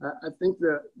 I think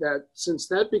that since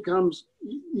that becomes,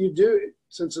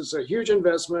 since it's a huge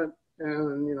investment,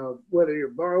 and whether you're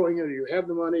borrowing it or you have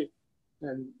the money,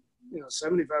 and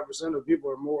 75% of people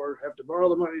or more have to borrow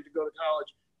the money to go to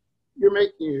college, you're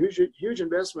making a huge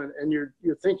investment, and you're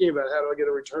thinking about how do I get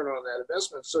a return on that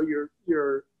investment. So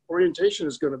your orientation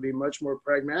is going to be much more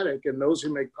pragmatic, and those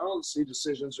who make policy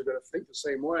decisions are going to think the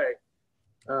same way.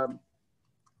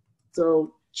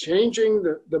 So changing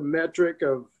the metric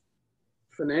of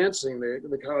financing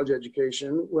the college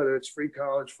education, whether it's free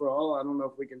college for all, I don't know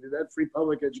if we can do that. Free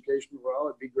public education for all,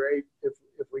 it'd be great if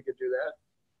we could do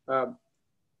that.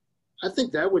 I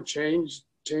think that would change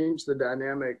the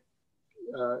dynamic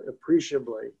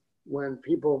appreciably when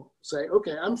people say,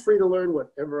 okay, I'm free to learn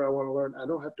whatever I want to learn. I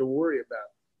don't have to worry about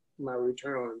my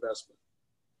return on investment.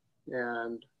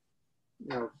 And,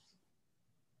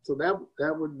 so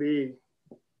that would be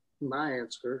my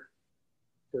answer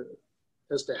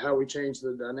as to how we change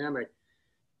the dynamic.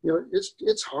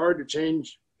 It's hard to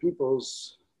change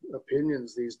people's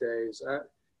opinions these days.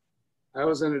 I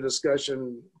was in a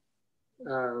discussion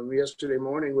yesterday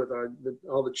morning with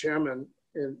all the chairmen,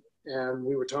 and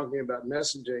we were talking about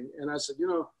messaging. And I said,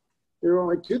 there are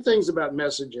only two things about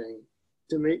messaging.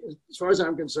 To me, as far as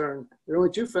I'm concerned, there are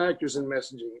only two factors in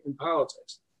messaging in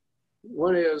politics.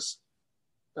 One is,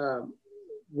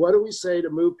 what do we say to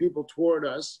move people toward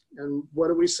us? And what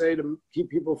do we say to keep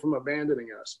people from abandoning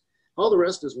us? All the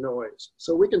rest is noise.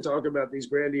 So we can talk about these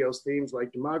grandiose themes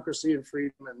like democracy and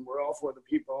freedom, and we're all for the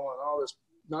people and all this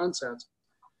nonsense.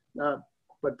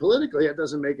 But politically, it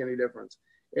doesn't make any difference.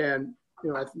 And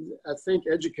I think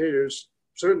educators,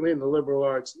 certainly in the liberal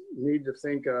arts, need to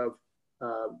think of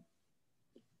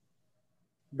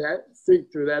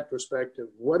think through that perspective.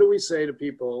 What do we say to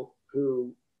people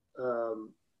who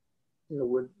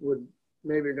would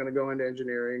maybe are going to go into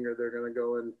engineering, or they're going to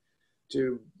go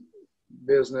into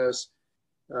business,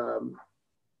 and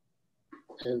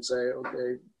say,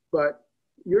 okay, but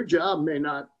your job may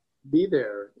not be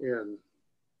there in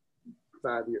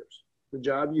 5 years. The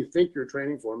job you think you're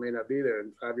training for may not be there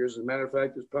in 5 years. As a matter of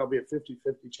fact, there's probably a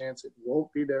 50-50 chance it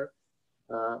won't be there.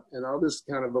 And all this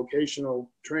kind of vocational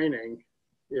training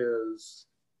is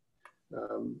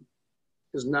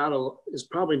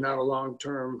probably not a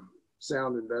long-term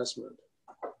sound investment.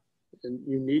 And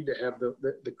you need to have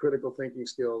the critical thinking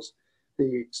skills,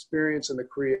 the experience in the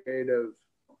creative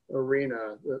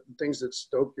arena, the things that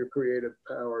stoke your creative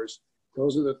powers.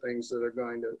 Those are the things that are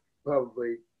going to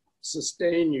probably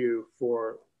sustain you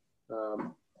for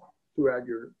throughout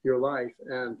your life.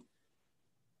 And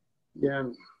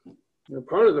again,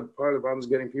 part of the problem is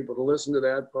getting people to listen to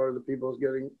that. Part of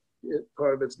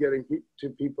it's getting to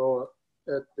people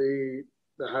at the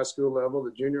high school level,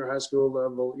 the junior high school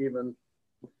level, even.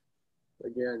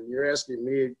 Again, you're asking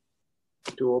me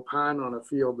to opine on a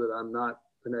field that I'm not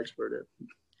an expert in.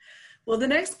 Well, the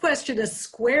next question is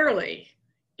squarely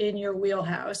in your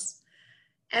wheelhouse.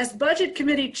 As Budget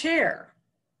Committee Chair,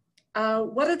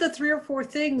 what are the 3 or 4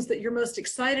 things that you're most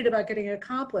excited about getting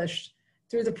accomplished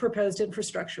through the proposed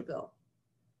infrastructure bill?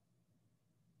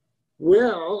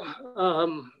 Well,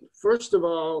 first of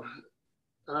all,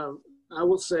 I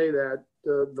will say that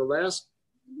the last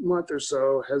month or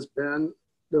so has been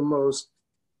the most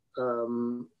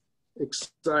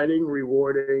exciting,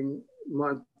 rewarding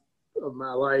month of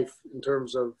my life in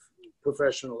terms of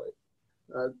professionally.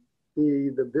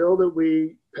 The bill that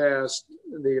we passed,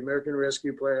 the American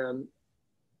Rescue Plan,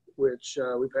 which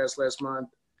we passed last month,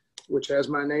 which has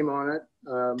my name on it,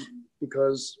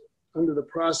 because under the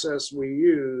process we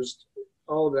used,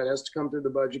 all of that has to come through the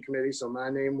Budget Committee. So my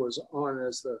name was on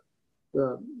as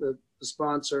the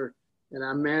sponsor, and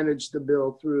I managed the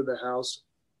bill through the House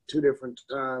 2 different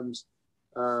times.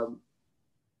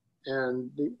 And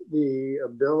the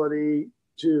ability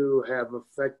to have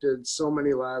affected so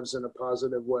many lives in a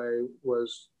positive way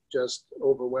was just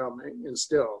overwhelming. And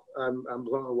still, I'm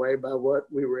blown away by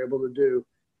what we were able to do.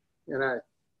 And I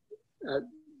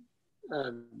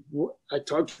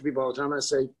talk to people all the time. I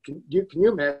say, can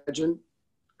you imagine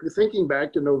thinking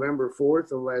back to November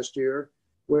 4th of last year,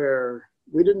 where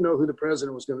we didn't know who the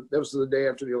president was going to, that was the day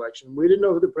after the election. We didn't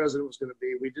know who the president was going to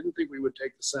be. We didn't think we would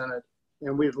take the Senate,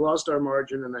 and we've lost our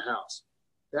margin in the House.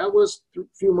 That was a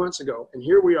few months ago. And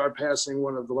here we are passing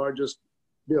one of the largest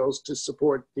bills to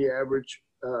support the average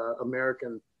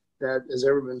American that has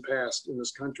ever been passed in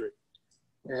this country.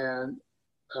 And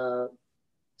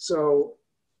so,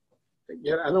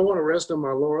 yeah, I don't want to rest on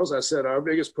my laurels. I said our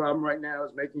biggest problem right now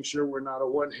is making sure we're not a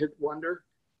one-hit wonder.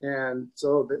 And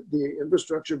so the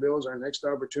infrastructure bill is our next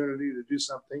opportunity to do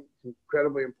something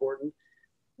incredibly important,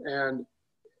 and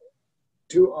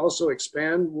to also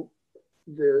expand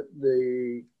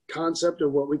the concept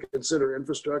of what we consider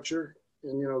infrastructure.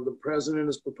 And, you know, the president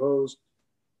has proposed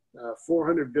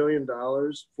 $400 billion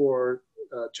for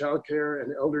child care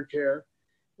and elder care.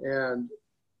 And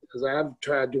as I have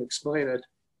tried to explain it,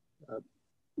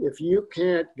 if you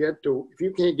can't get to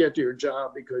your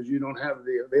job because you don't have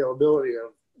the availability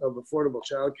of affordable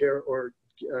child care or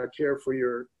care for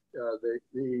your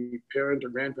the parent or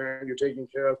grandparent you're taking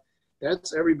care of,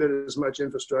 that's every bit as much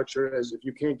infrastructure as if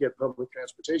you can't get public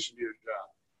transportation to your job.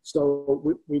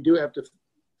 So we do have to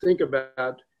think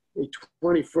about a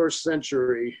 21st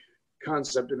century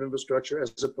concept of infrastructure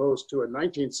as opposed to a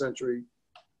 19th century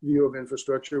view of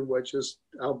infrastructure, which is,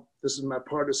 this is my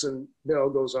partisan bell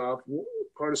goes off,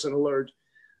 partisan alert.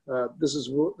 This is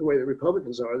the way the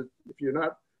Republicans are. If you're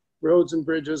not roads and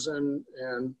bridges and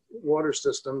water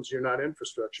systems, you're not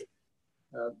infrastructure.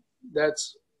 That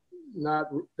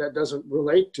doesn't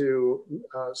relate to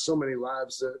so many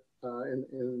lives that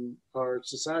in our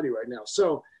society right now.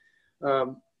 So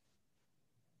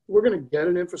we're going to get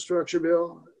an infrastructure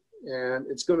bill, and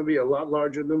it's going to be a lot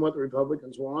larger than what the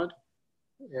Republicans want,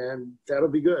 and that'll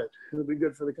be good. It'll be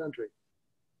good for the country.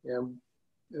 And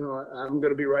you know, I'm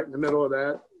going to be right in the middle of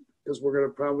that, because we're going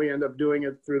to probably end up doing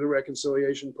it through the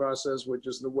reconciliation process, which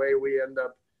is the way we end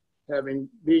up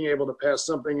being able to pass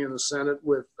something in the Senate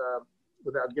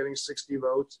without getting 60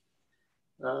 votes.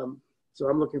 So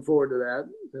I'm looking forward to that.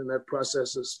 And that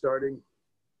process is starting.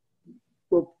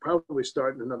 We'll probably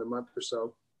start in another month or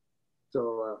so.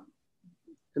 So,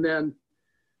 and then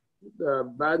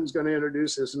Biden's going to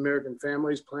introduce his American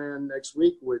Families Plan next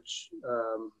week, which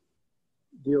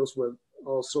deals with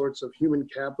all sorts of human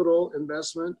capital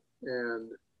investment.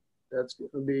 And that's going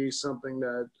to be something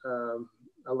that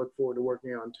I look forward to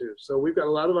working on too. So we've got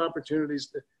a lot of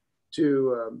opportunities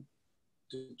to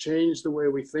change the way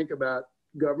we think about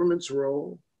government's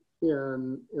role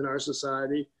in our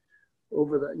society.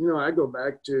 Over the, I go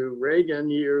back to Reagan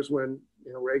years when,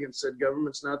 Reagan said,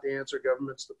 government's not the answer,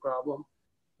 government's the problem.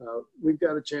 We've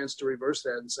got a chance to reverse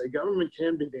that and say government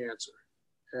can be the answer.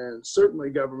 And certainly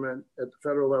government at the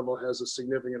federal level has a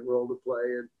significant role to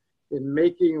play in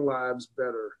making lives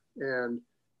better. And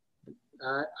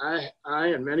I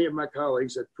and many of my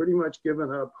colleagues have pretty much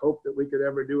given up hope that we could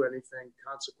ever do anything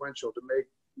consequential to make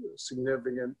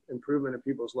significant improvement in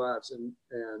people's lives. And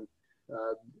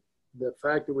the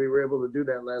fact that we were able to do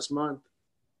that last month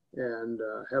and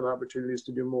have opportunities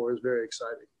to do more is very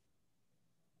exciting.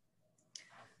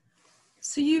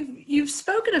 So you've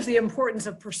spoken of the importance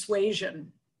of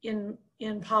persuasion in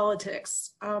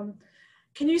politics.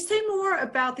 Can you say more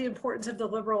about the importance of the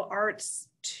liberal arts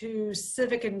to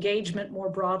civic engagement more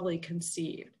broadly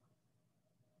conceived?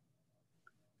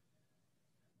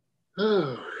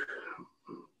 Oh.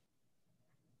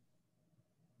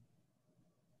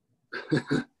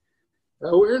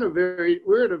 We're in a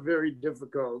very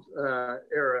difficult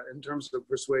era in terms of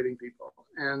persuading people,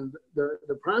 and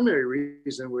the primary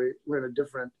reason we're in a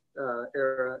different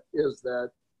era is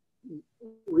that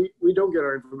we don't get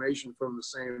our information from the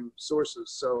same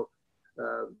sources. So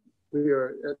we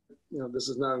are, this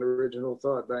is not an original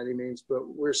thought by any means, but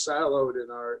we're siloed in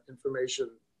our information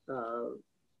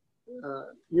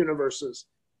universes,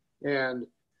 and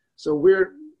so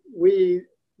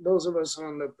those of us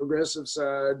on the progressive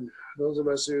side, those of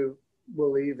us who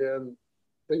believe in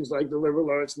things like the liberal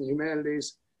arts and the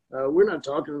humanities, we're not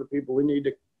talking to the people we need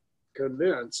to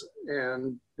convince,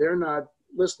 and they're not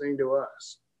listening to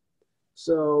us.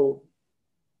 So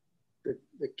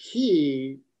the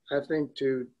key, I think,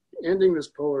 to ending this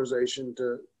polarization,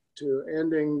 to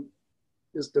ending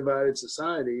this divided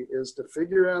society is to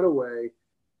figure out a way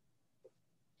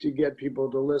to get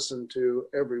people to listen to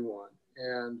everyone.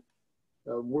 And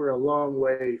we're a long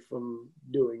way from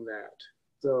doing that.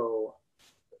 So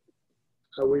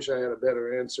I wish I had a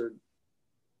better answer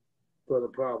for the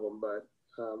problem,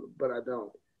 but I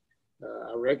don't.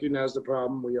 I recognize the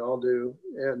problem, we all do.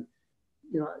 And,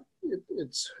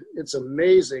 it's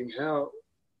amazing how,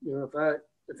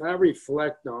 if I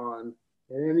reflect on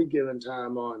at any given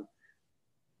time on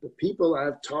the people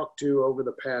I've talked to over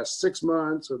the past 6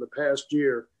 months or the past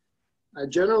year, I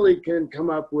generally can come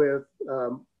up with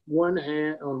on one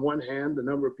hand, the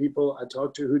number of people I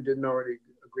talked to who didn't already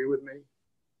agree with me.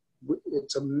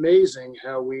 It's amazing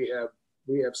how we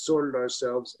have sorted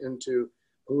ourselves into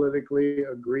politically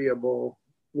agreeable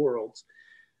worlds.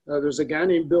 There's a guy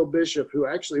named Bill Bishop who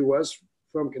actually was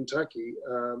from Kentucky,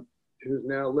 who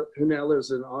now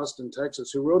lives in Austin,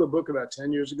 Texas, who wrote a book about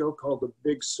 10 years ago called The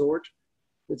Big Sort.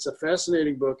 It's a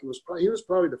fascinating book. He was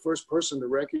probably the first person to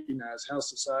recognize how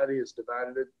society is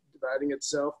dividing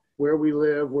itself, where we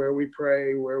live, where we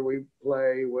pray, where we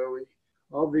play,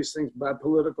 all these things by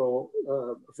political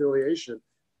affiliation.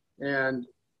 And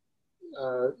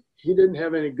he didn't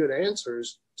have any good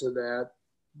answers to that,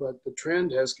 but the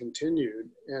trend has continued.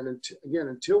 And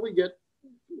until we get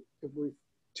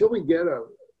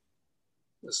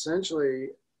essentially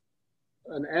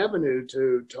an avenue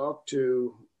to talk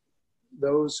to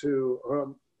those who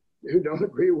don't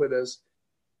agree with us,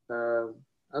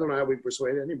 I don't know how we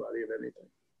persuade anybody of anything.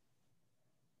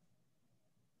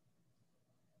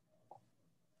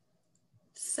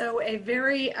 So a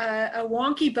very a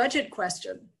wonky budget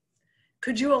question.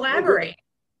 Could you elaborate?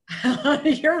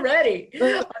 You're ready.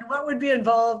 On what would be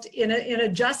involved in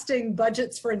adjusting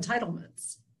budgets for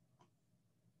entitlements?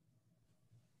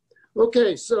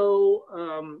 Okay, so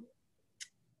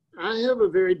I have a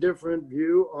very different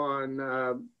view on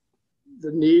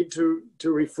the need to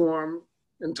reform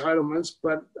entitlements,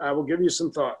 but I will give you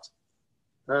some thoughts.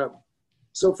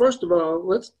 So first of all,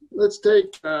 let's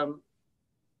take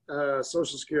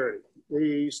Social Security.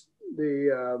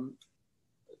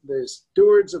 The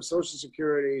stewards of Social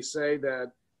Security say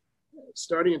that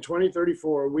starting in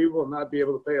 2034, we will not be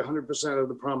able to pay 100% of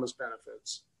the promised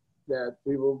benefits. That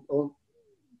we will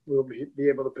be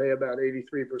able to pay about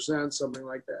 83%, something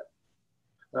like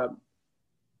that.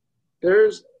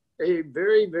 There's a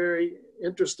very, very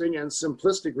interesting and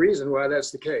simplistic reason why that's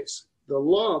the case.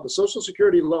 The Social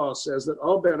Security law says that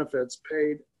all benefits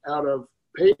paid under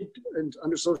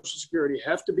Social Security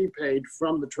have to be paid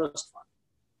from the trust fund.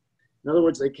 In other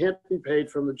words, they can't be paid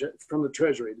from the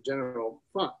Treasury, the general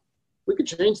fund. We could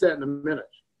change that in a minute.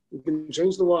 We can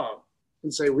change the law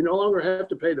and say we no longer have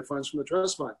to pay the funds from the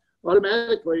trust fund.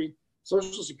 Automatically,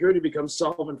 Social Security becomes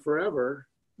solvent forever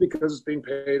because it's being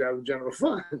paid out of the general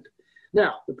fund.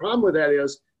 Now, the problem with that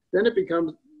is then it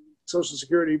becomes, Social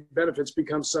Security benefits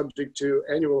become subject to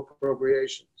annual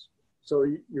appropriations. So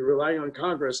you're relying on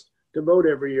Congress to vote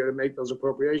every year to make those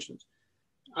appropriations.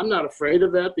 I'm not afraid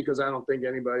of that because I don't think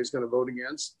anybody's going to vote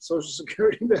against Social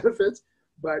Security benefits,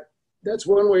 but that's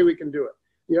one way we can do it.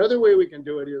 The other way we can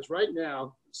do it is right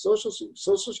now, Social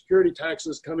Security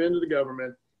taxes come into the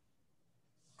government.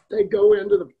 They go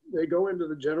into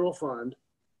the general fund,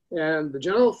 and the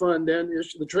general fund then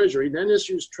the Treasury then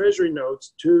issues Treasury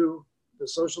notes to the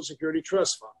Social Security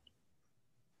Trust Fund.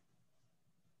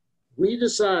 We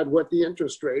decide what the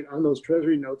interest rate on those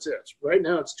Treasury notes is. Right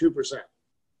now, it's 2%.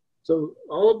 So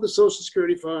all of the Social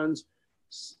Security funds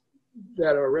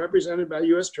that are represented by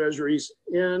U.S. Treasuries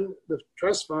in the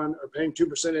trust fund are paying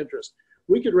 2% interest.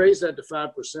 We could raise that to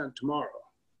 5% tomorrow,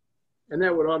 and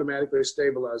that would automatically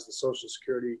stabilize the Social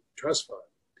Security Trust Fund.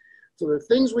 So there are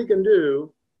things we can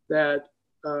do that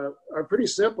are pretty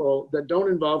simple that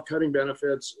don't involve cutting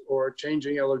benefits or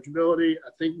changing eligibility. I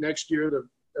think next year the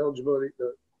eligibility,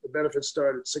 the benefits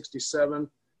start at 67.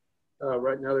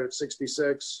 Right now they're at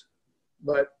 66,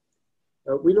 but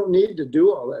we don't need to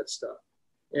do all that stuff.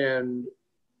 And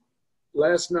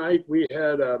last night we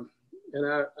had, and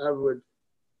I would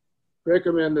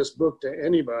recommend this book to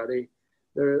anybody.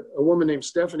 There's a woman named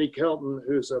Stephanie Kelton,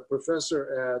 who's a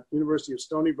professor at University of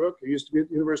Stony Brook, who used to be at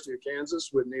the University of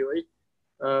Kansas with Neely,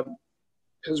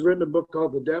 has written a book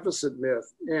called The Deficit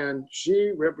Myth. And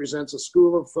she represents a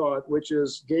school of thought which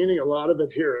is gaining a lot of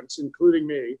adherents, including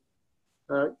me,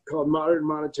 called modern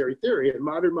monetary theory. And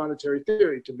modern monetary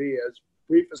theory, to be as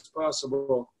brief as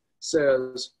possible,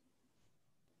 says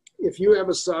if you have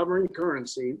a sovereign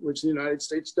currency, which the United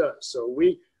States does, so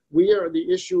we are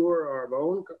the issuer of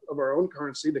our own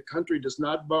currency. The country does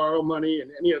not borrow money in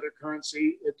any other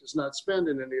currency. It does not spend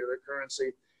in any other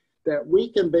currency. That we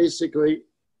can basically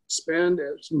spend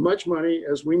as much money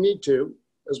as we need to,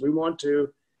 as we want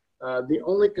to. The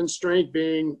only constraint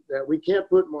being that we can't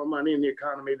put more money in the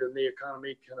economy than the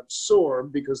economy can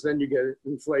absorb, because then you get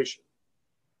inflation.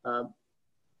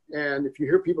 And if you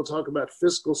hear people talk about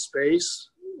fiscal space,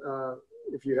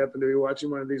 if you happen to be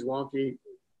watching one of these wonky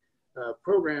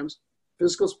programs,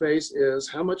 fiscal space is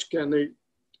how much can the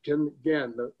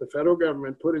federal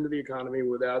government put into the economy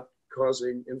without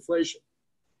causing inflation.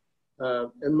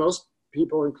 And most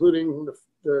people, including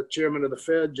the chairman of the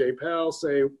Fed, Jay Powell,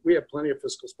 say we have plenty of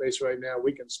fiscal space right now.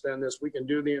 We can spend this. We can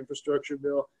do the infrastructure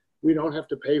bill. We don't have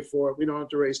to pay for it. We don't have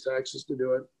to raise taxes to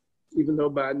do it, even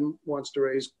though Biden wants to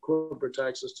raise corporate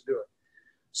taxes to do it.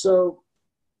 So,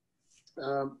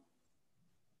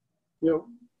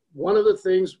 one of the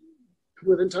things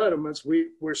with entitlements,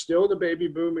 we're still in the baby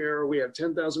boom era. We have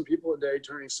 10,000 people a day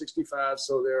turning 65,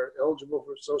 so they're eligible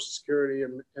for Social Security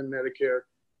and Medicare.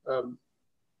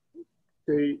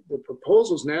 The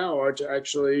proposals now are to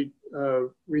actually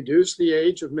reduce the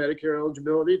age of Medicare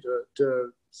eligibility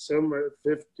to somewhere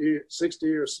 50,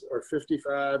 60 or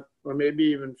 55, or maybe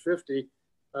even 50,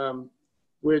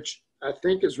 which I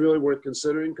think is really worth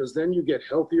considering, because then you get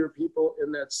healthier people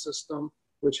in that system,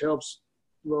 which helps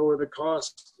lower the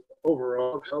cost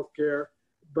overall of healthcare,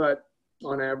 but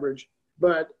on average.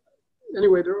 But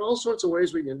anyway, there are all sorts of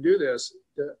ways we can do this.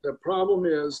 The problem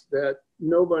is that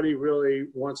nobody really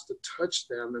wants to touch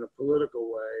them in a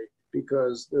political way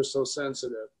because they're so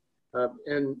sensitive.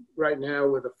 And right now,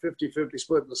 with a 50-50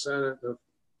 split in the Senate,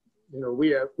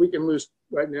 we can lose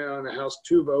right now in the House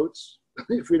 2 votes.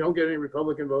 If we don't get any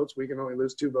Republican votes, we can only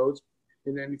lose 2 votes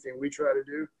in anything we try to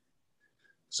do.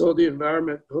 So the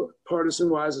environment,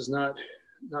 partisan-wise, is not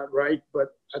right,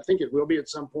 but I think it will be at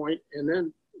some point. And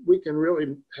then we can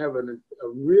really have a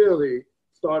really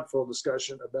thoughtful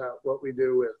discussion about what we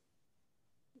do with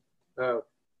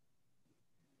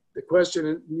the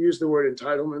question. Use the word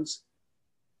entitlements.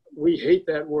 We hate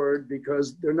that word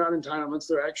because they're not entitlements.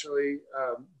 They're actually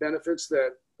benefits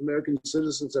that American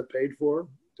citizens have paid for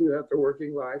throughout their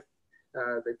working life.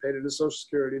 They paid into Social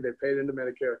Security. They paid into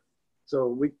Medicare. So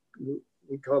we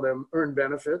call them earned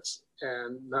benefits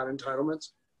and not entitlements.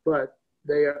 But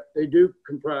they do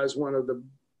comprise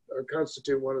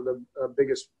constitute one of the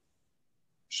biggest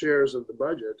shares of the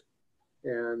budget,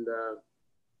 and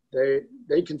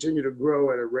they continue to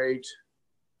grow at a rate,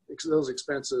 those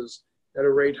expenses at a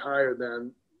rate higher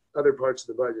than other parts of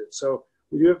the budget. So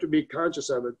we do have to be conscious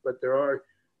of it, but there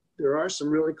are some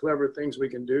really clever things we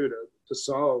can do to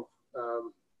solve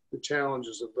the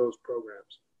challenges of those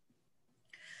programs.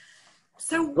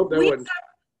 So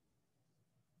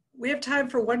we have time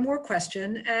for one more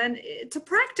question, and it's a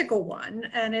practical one,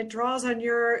 and it draws on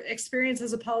your experience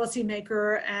as a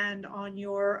policymaker and on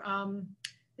your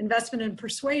investment in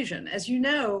persuasion. As you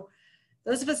know,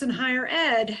 those of us in higher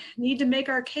ed need to make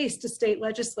our case to state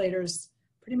legislators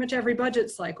pretty much every budget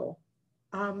cycle.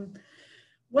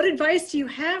 What advice do you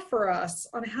have for us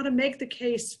on how to make the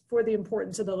case for the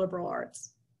importance of the liberal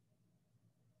arts?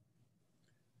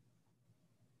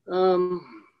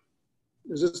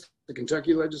 Is this the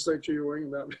Kentucky legislature you're worrying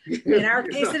about? In our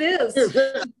case, it is.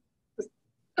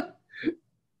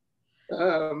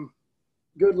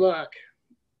 Good luck.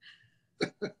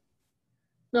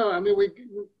 No, I mean,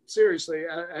 seriously,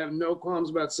 I have no qualms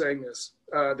about saying this.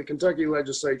 The Kentucky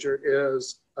legislature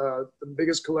is the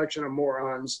biggest collection of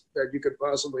morons that you could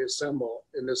possibly assemble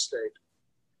in this state.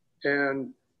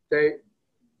 And they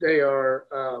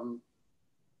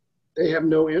have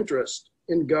no interest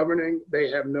in governing. They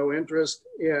have no interest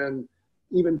in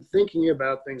even thinking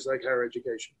about things like higher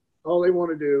education. All they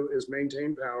want to do is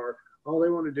maintain power. All they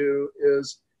want to do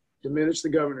is diminish the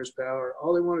governor's power.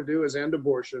 All they want to do is end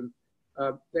abortion.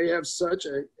 They have such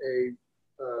a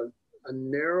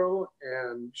narrow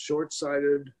and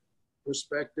short-sighted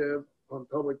perspective on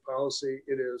public policy.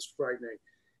 It is frightening.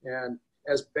 And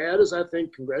as bad as I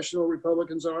think congressional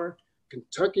Republicans are,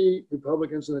 Kentucky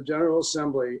Republicans in the General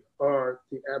Assembly are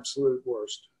the absolute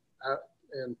worst. I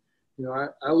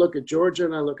look at Georgia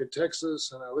and I look at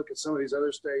Texas and I look at some of these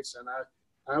other states, and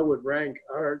I would rank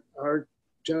our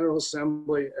General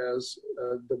Assembly as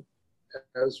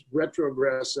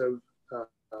retrogressive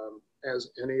as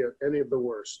any of the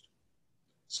worst.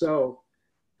 So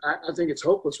I think it's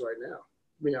hopeless right now,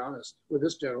 to be honest, with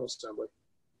this General Assembly.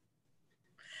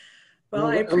 Well,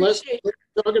 I appreciate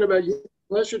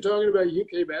unless you're talking about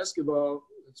UK basketball,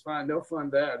 it's fine. They'll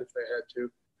fund that if they had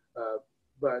to.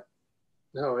 But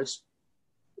no, it's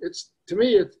to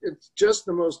me, it's just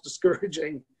the most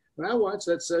discouraging. When I watched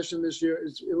that session this year,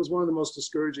 it was one of the most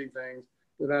discouraging things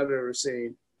that I've ever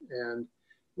seen. And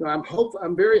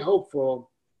I'm very hopeful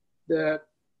that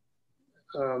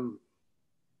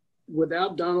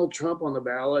without Donald Trump on the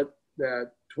ballot,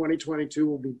 that 2022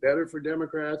 will be better for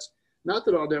Democrats. Not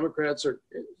that all Democrats are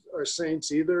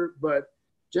saints either, but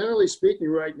generally speaking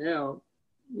right now,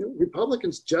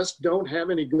 Republicans just don't have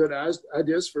any good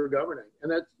ideas for governing.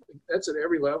 And that's at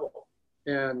every level.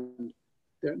 And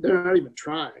they're not even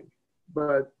trying.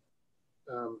 But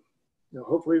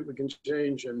hopefully we can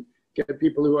change and get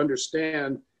people who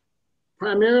understand.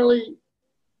 Primarily,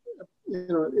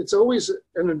 it's always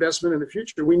an investment in the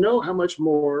future. We know how much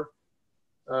more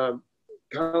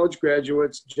college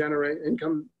graduates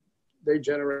income they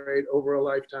generate over a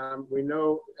lifetime. We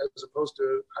know, as opposed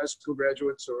to high school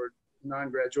graduates or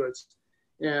non-graduates.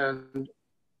 And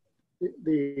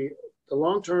the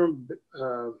long-term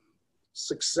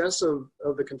success of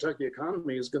the Kentucky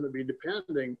economy is going to be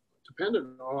dependent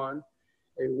on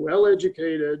a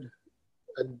well-educated,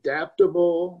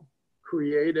 adaptable,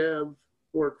 creative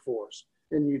workforce.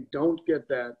 And you don't get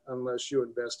that unless you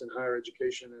invest in higher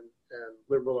education and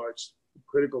liberal arts,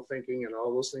 critical thinking, and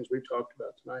all those things we've talked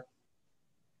about tonight.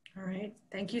 All right,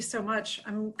 thank you so much.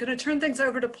 I'm going to turn things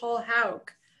over to Paul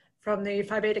Hauk from the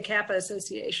Phi Beta Kappa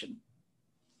Association.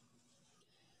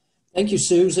 Thank you,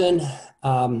 Susan.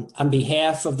 On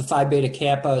behalf of the Phi Beta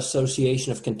Kappa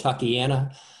Association of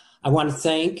Kentuckiana, I want to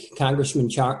thank Congressman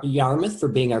Yarmuth for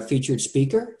being our featured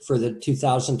speaker for the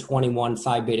 2021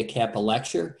 Phi Beta Kappa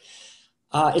lecture.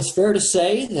 It's fair to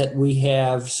say that we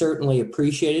have certainly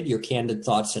appreciated your candid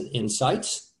thoughts and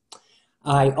insights.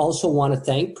 I also want to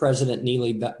thank President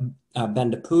Neely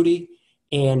Bendaputi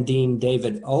and Dean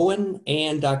David Owen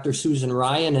and Dr. Susan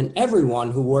Ryan and everyone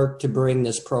who worked to bring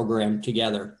this program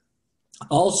together.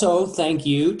 Also, thank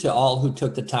you to all who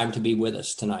took the time to be with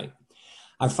us tonight.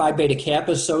 Our Phi Beta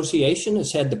Kappa Association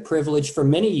has had the privilege for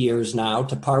many years now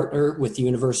to partner with the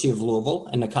University of Louisville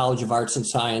and the College of Arts and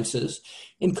Sciences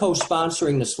in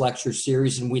co-sponsoring this lecture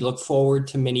series, and we look forward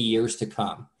to many years to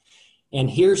come. And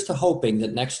here's to hoping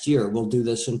that next year we'll do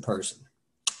this in person.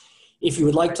 If you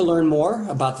would like to learn more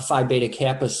about the Phi Beta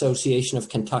Kappa Association of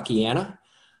Kentuckiana,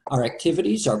 our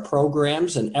activities, our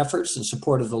programs, and efforts in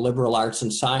support of the liberal arts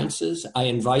and sciences, I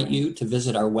invite you to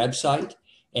visit our website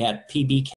at pbk.